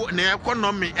 or the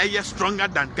economy is stronger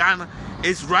than Ghana,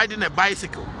 is riding a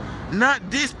bicycle. Now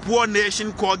this poor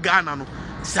nation called Ghana, no,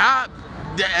 sir,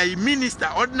 the minister,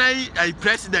 ordinary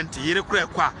president,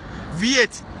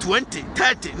 V8, 20,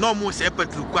 30, no more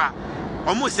separate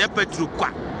almost separate.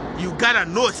 You gotta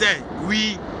know, say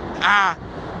we are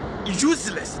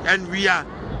useless and we are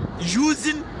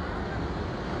using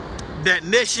the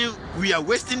nation, we are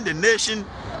wasting the nation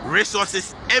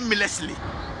resources aimlessly,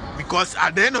 because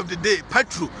at the end of the day,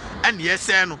 petrol and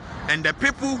and the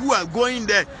people who are going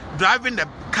there driving the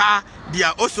car, they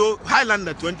are also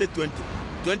Highlander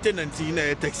 2019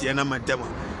 taxi and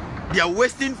they are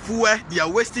wasting fuel, they are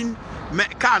wasting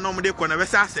car normally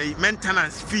say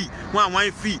maintenance fee,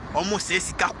 one fee, almost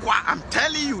says I'm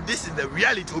telling you, this is the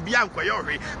reality. Obi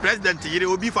Ankoyori, President Yere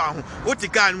Obi Fahu,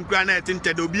 Otika and Granite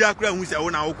into Dobia Crown who's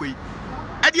own Aokwe.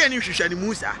 At the end of Shani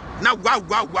Musa. Now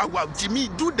wow, Jimmy,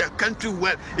 do the country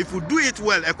well. If you do it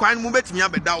well, a quite moment me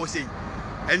up at Dawsey.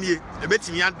 And ye bet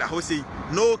me at the house,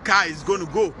 no car is going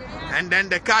to go, and then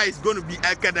the car is going to be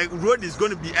the road is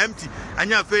going to be empty, and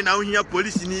you have now here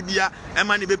police in India and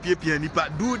money do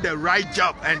the right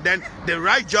job, and then the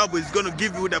right job is going to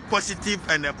give you the positive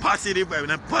and a positive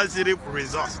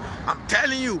results. I'm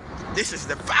telling you, this is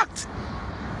the fact.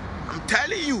 I'm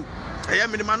telling you, I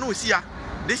am in the Manusia.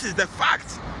 This is the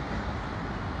fact.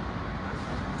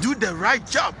 Do the right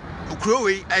job.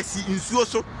 I see in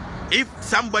Suoso. If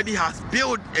somebody has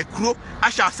built a crow, I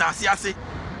shall say,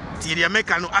 the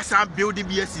American I shall build the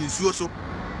BS in Suoso.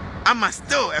 I must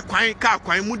still a quiet car,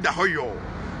 quiet mood the hoyo.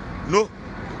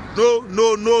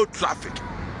 No traffic.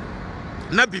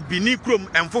 Nabi Binicrum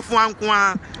and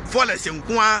Fofuanqua, Folles and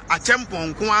Qua, a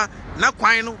champon qua, na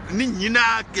quino,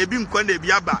 Nina, Kebim Conde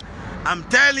Biaba. I'm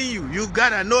telling you, you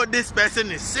gotta know this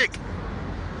person is sick.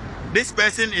 This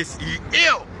person is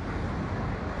ill.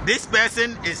 This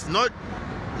person is not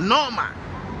normal.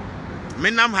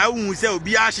 Menam ha hu se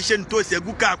obi a hihye nto se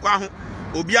guka akwa ho,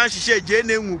 obi a hihye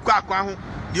jene nwu kwa akwa ho,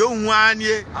 de ohu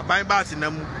anie aban ba se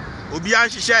namu, obi a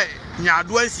hihye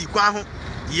nyaado ansi kwa ho.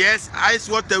 Yes, ice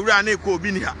water wura na ekọ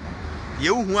obi ni ha. Ye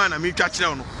ohu ana metwa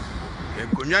kire no.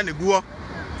 Enkonwa ne guo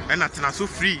na tena so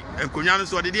free. Enkonwa no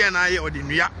so ode de na ye ode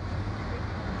nua.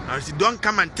 And so don't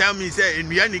come and tell me say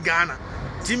enua ni Ghana.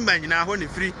 Timba nyina ho ne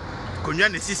free. Konwa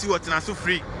ne sisi wo tena so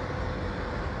free.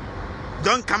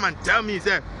 Don't come and tell me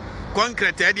say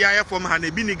concrete area from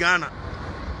Hanebi ni Ghana.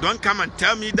 Don't come and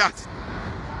tell me that.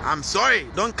 I'm sorry.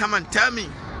 Don't come and tell me.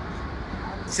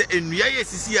 Say enua ye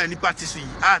sisi ani party so yi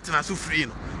tena so free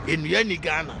no. Enua ni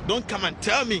Ghana. Don't come and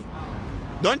tell me.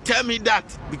 Don't tell me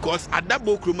that, because at that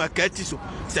bokroma kati so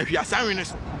se hwe asanwe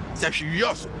so se hwe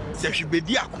wios se hwe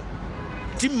bedi ako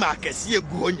timma kase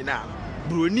egu ho nyina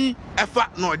broni efa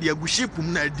no de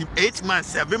agushipum na 8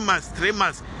 months 7 months 3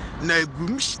 months na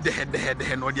egumsh de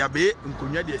he no de abe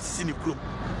nkonwa de asisi ni krom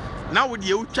na wo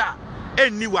de utwa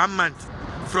any 1 month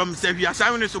from se hwe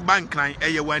asanwe so bank nan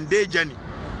eye 1 day journey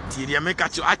ti de make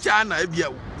acha na bia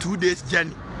 2 days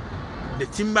journey. The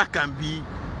timber can be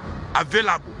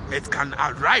available. It can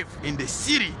arrive in the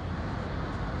city.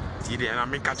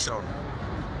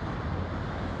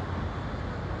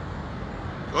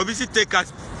 Obviously, take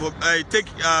us for I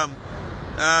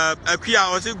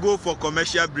also go for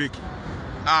commercial break.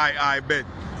 I bet.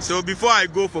 So before I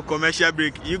go for commercial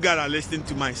break, you gotta listen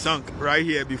to my song right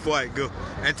here before I go.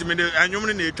 And to me,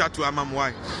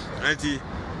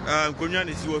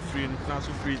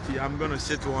 I'm gonna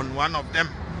sit on one of them.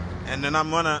 And then I'm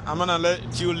gonna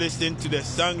let you listen to the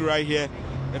song right here,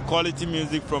 the quality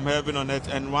music from heaven on earth.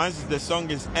 And once the song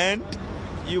is end,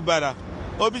 you better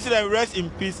obviously rest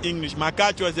in peace English. My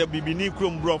catch was a bibini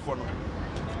chrome brofo.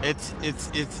 It's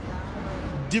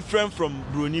different from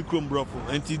broni chrome brofo.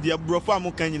 And the brofo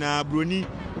amukanyina broni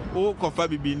o kofa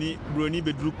bibini broni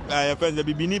bedru friends the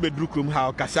bibini bedru chrome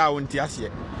how kasa wonti ase.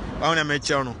 I wanna make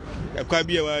sure no. Kwa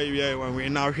bia we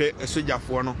now hwe soja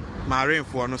fo no. Marine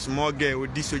for no small girl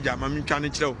with this soldier, mammy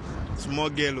trying to small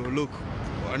girl look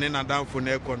on in a down for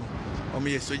Necono. Or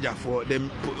me a soldier for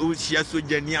them. She has so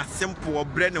genius, simple or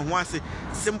bread and once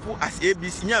simple as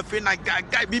ABC. Near friend like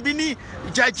guy Bibini,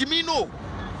 Jajimino.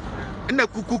 And the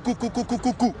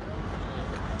cuckoo.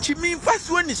 She mean fast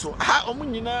one is so how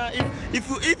if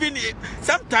you even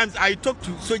sometimes I talk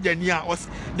to soldier near us,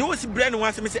 there was bread and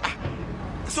once me say,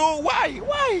 so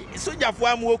why soldier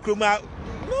for more chroma?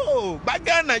 No,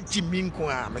 Bagana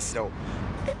GlassNkoaa myself.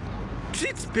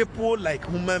 Treat people like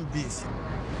human beings.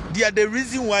 They are the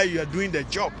reason why you are doing the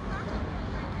job.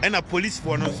 And a police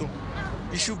for also.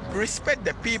 You should respect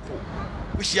the people.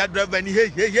 We should drive and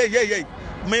hey.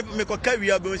 Me ko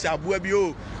carry up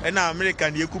Aboa and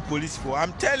American Yeku police for.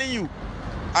 I'm telling you,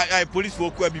 I police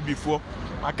for Kwabi before.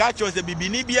 I catch us a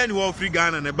bibini be and free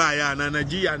Ghana and a buyer and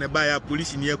Nigeria and a buyer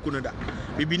police in Yakunada.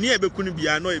 Bibini ebe kunu bi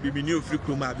ano bibini ofri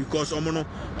kroma because omono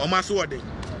omaso wode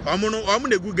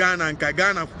omono good Ghana and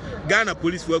Ghana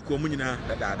police work omo nyina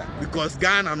dada because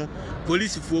Ghana no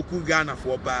police for ku Ghana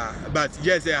for ba but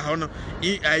yes I hono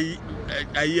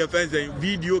I offense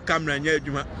video camera nya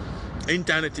adwuma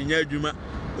internet nya adwuma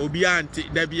obi ante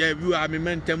da bia bi wa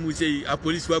mementam we say a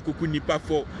police wa koku nipa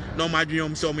for no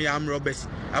madwom so mo ya am robbers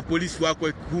a police wa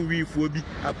koku wi fo bi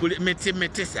a police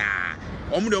mete saa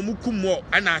omo mu kum mo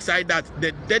and aside that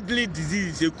the deadly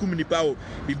disease e kum nipa o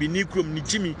bibi ni krom ni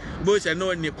chimi bo se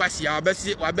no ne kwasi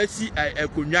wabasi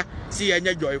akonwa si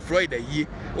enya Joy Floyd ayi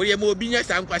o ye mo obi nya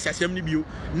sa nkwasi asem ni bio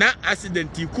na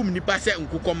accident kum nipa se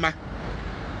nkokoma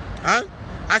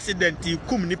accident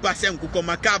kum nipa se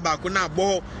nkokoma ka ba ko na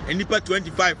abo nipa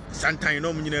 25 santan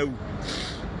no munyina wu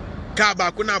ka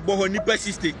ba ko na abo nipa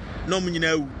 60 no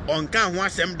munyina wu onka ho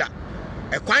asem da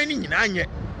ekwan ni nyina anye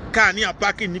ka ni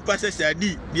apaki nipa se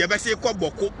sadi de be se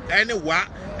koboko ene wa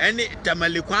ene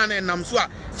tamalekwan nam so a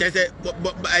se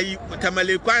ayi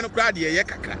tamalekwan no kra de ye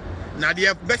kakra na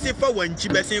de be se fa wanchi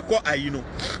be se ko ayi no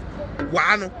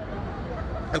wa no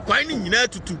ekwan ni nyina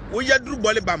tutu wo ya duru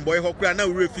bole bamboy ho kra na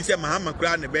wo refi se Mahama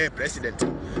kra ne be president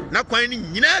na kwan ni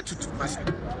nyina tutu masa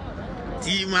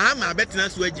ti Mahama betena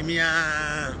so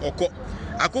agimia okọ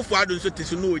akufo-addo nso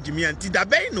teso no agimia nti da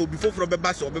ben na obi foforo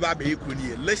beba se obeba be ekru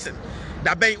ni listen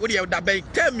da ben wo de da ben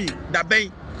tell me da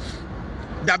ben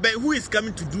who is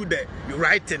coming to do the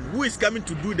right thing, who is coming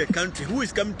to do the country, who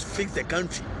is coming to fix the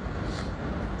country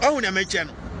oh na me che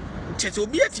no chese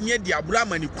obi atimi adi abura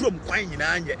mani krom kwan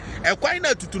nyina anye e kwan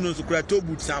na tutu no so kura to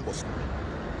boot sambos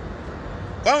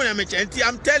oh na me che nti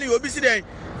I'm telling you obi si den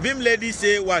Vim lady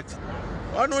say what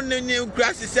ono ne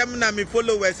kura system na me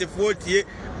followers 40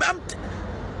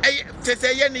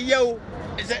 chese ye ni ye o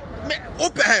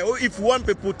if you want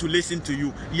people to listen to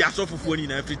you are so for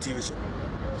in every TV show.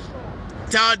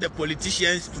 Tell the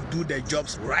politicians to do their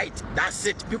jobs right. That's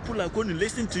it. People are going to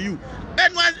listen to you.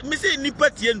 And once me say nipa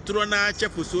tie ntrona che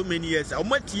for so many years. O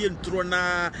ma tie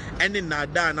ntrona ene na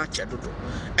da na che dodo.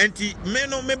 Enti me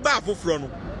no me ba foforo no.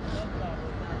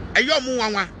 Ayo mu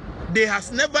wanwa. They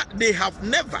have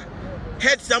never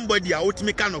heard somebody out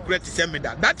me can correct say me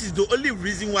that. That is the only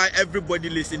reason why everybody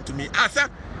listen to me. Asa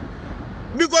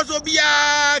because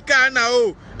obia kana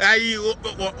o ayi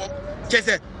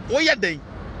chese o ya den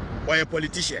or a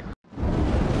politician.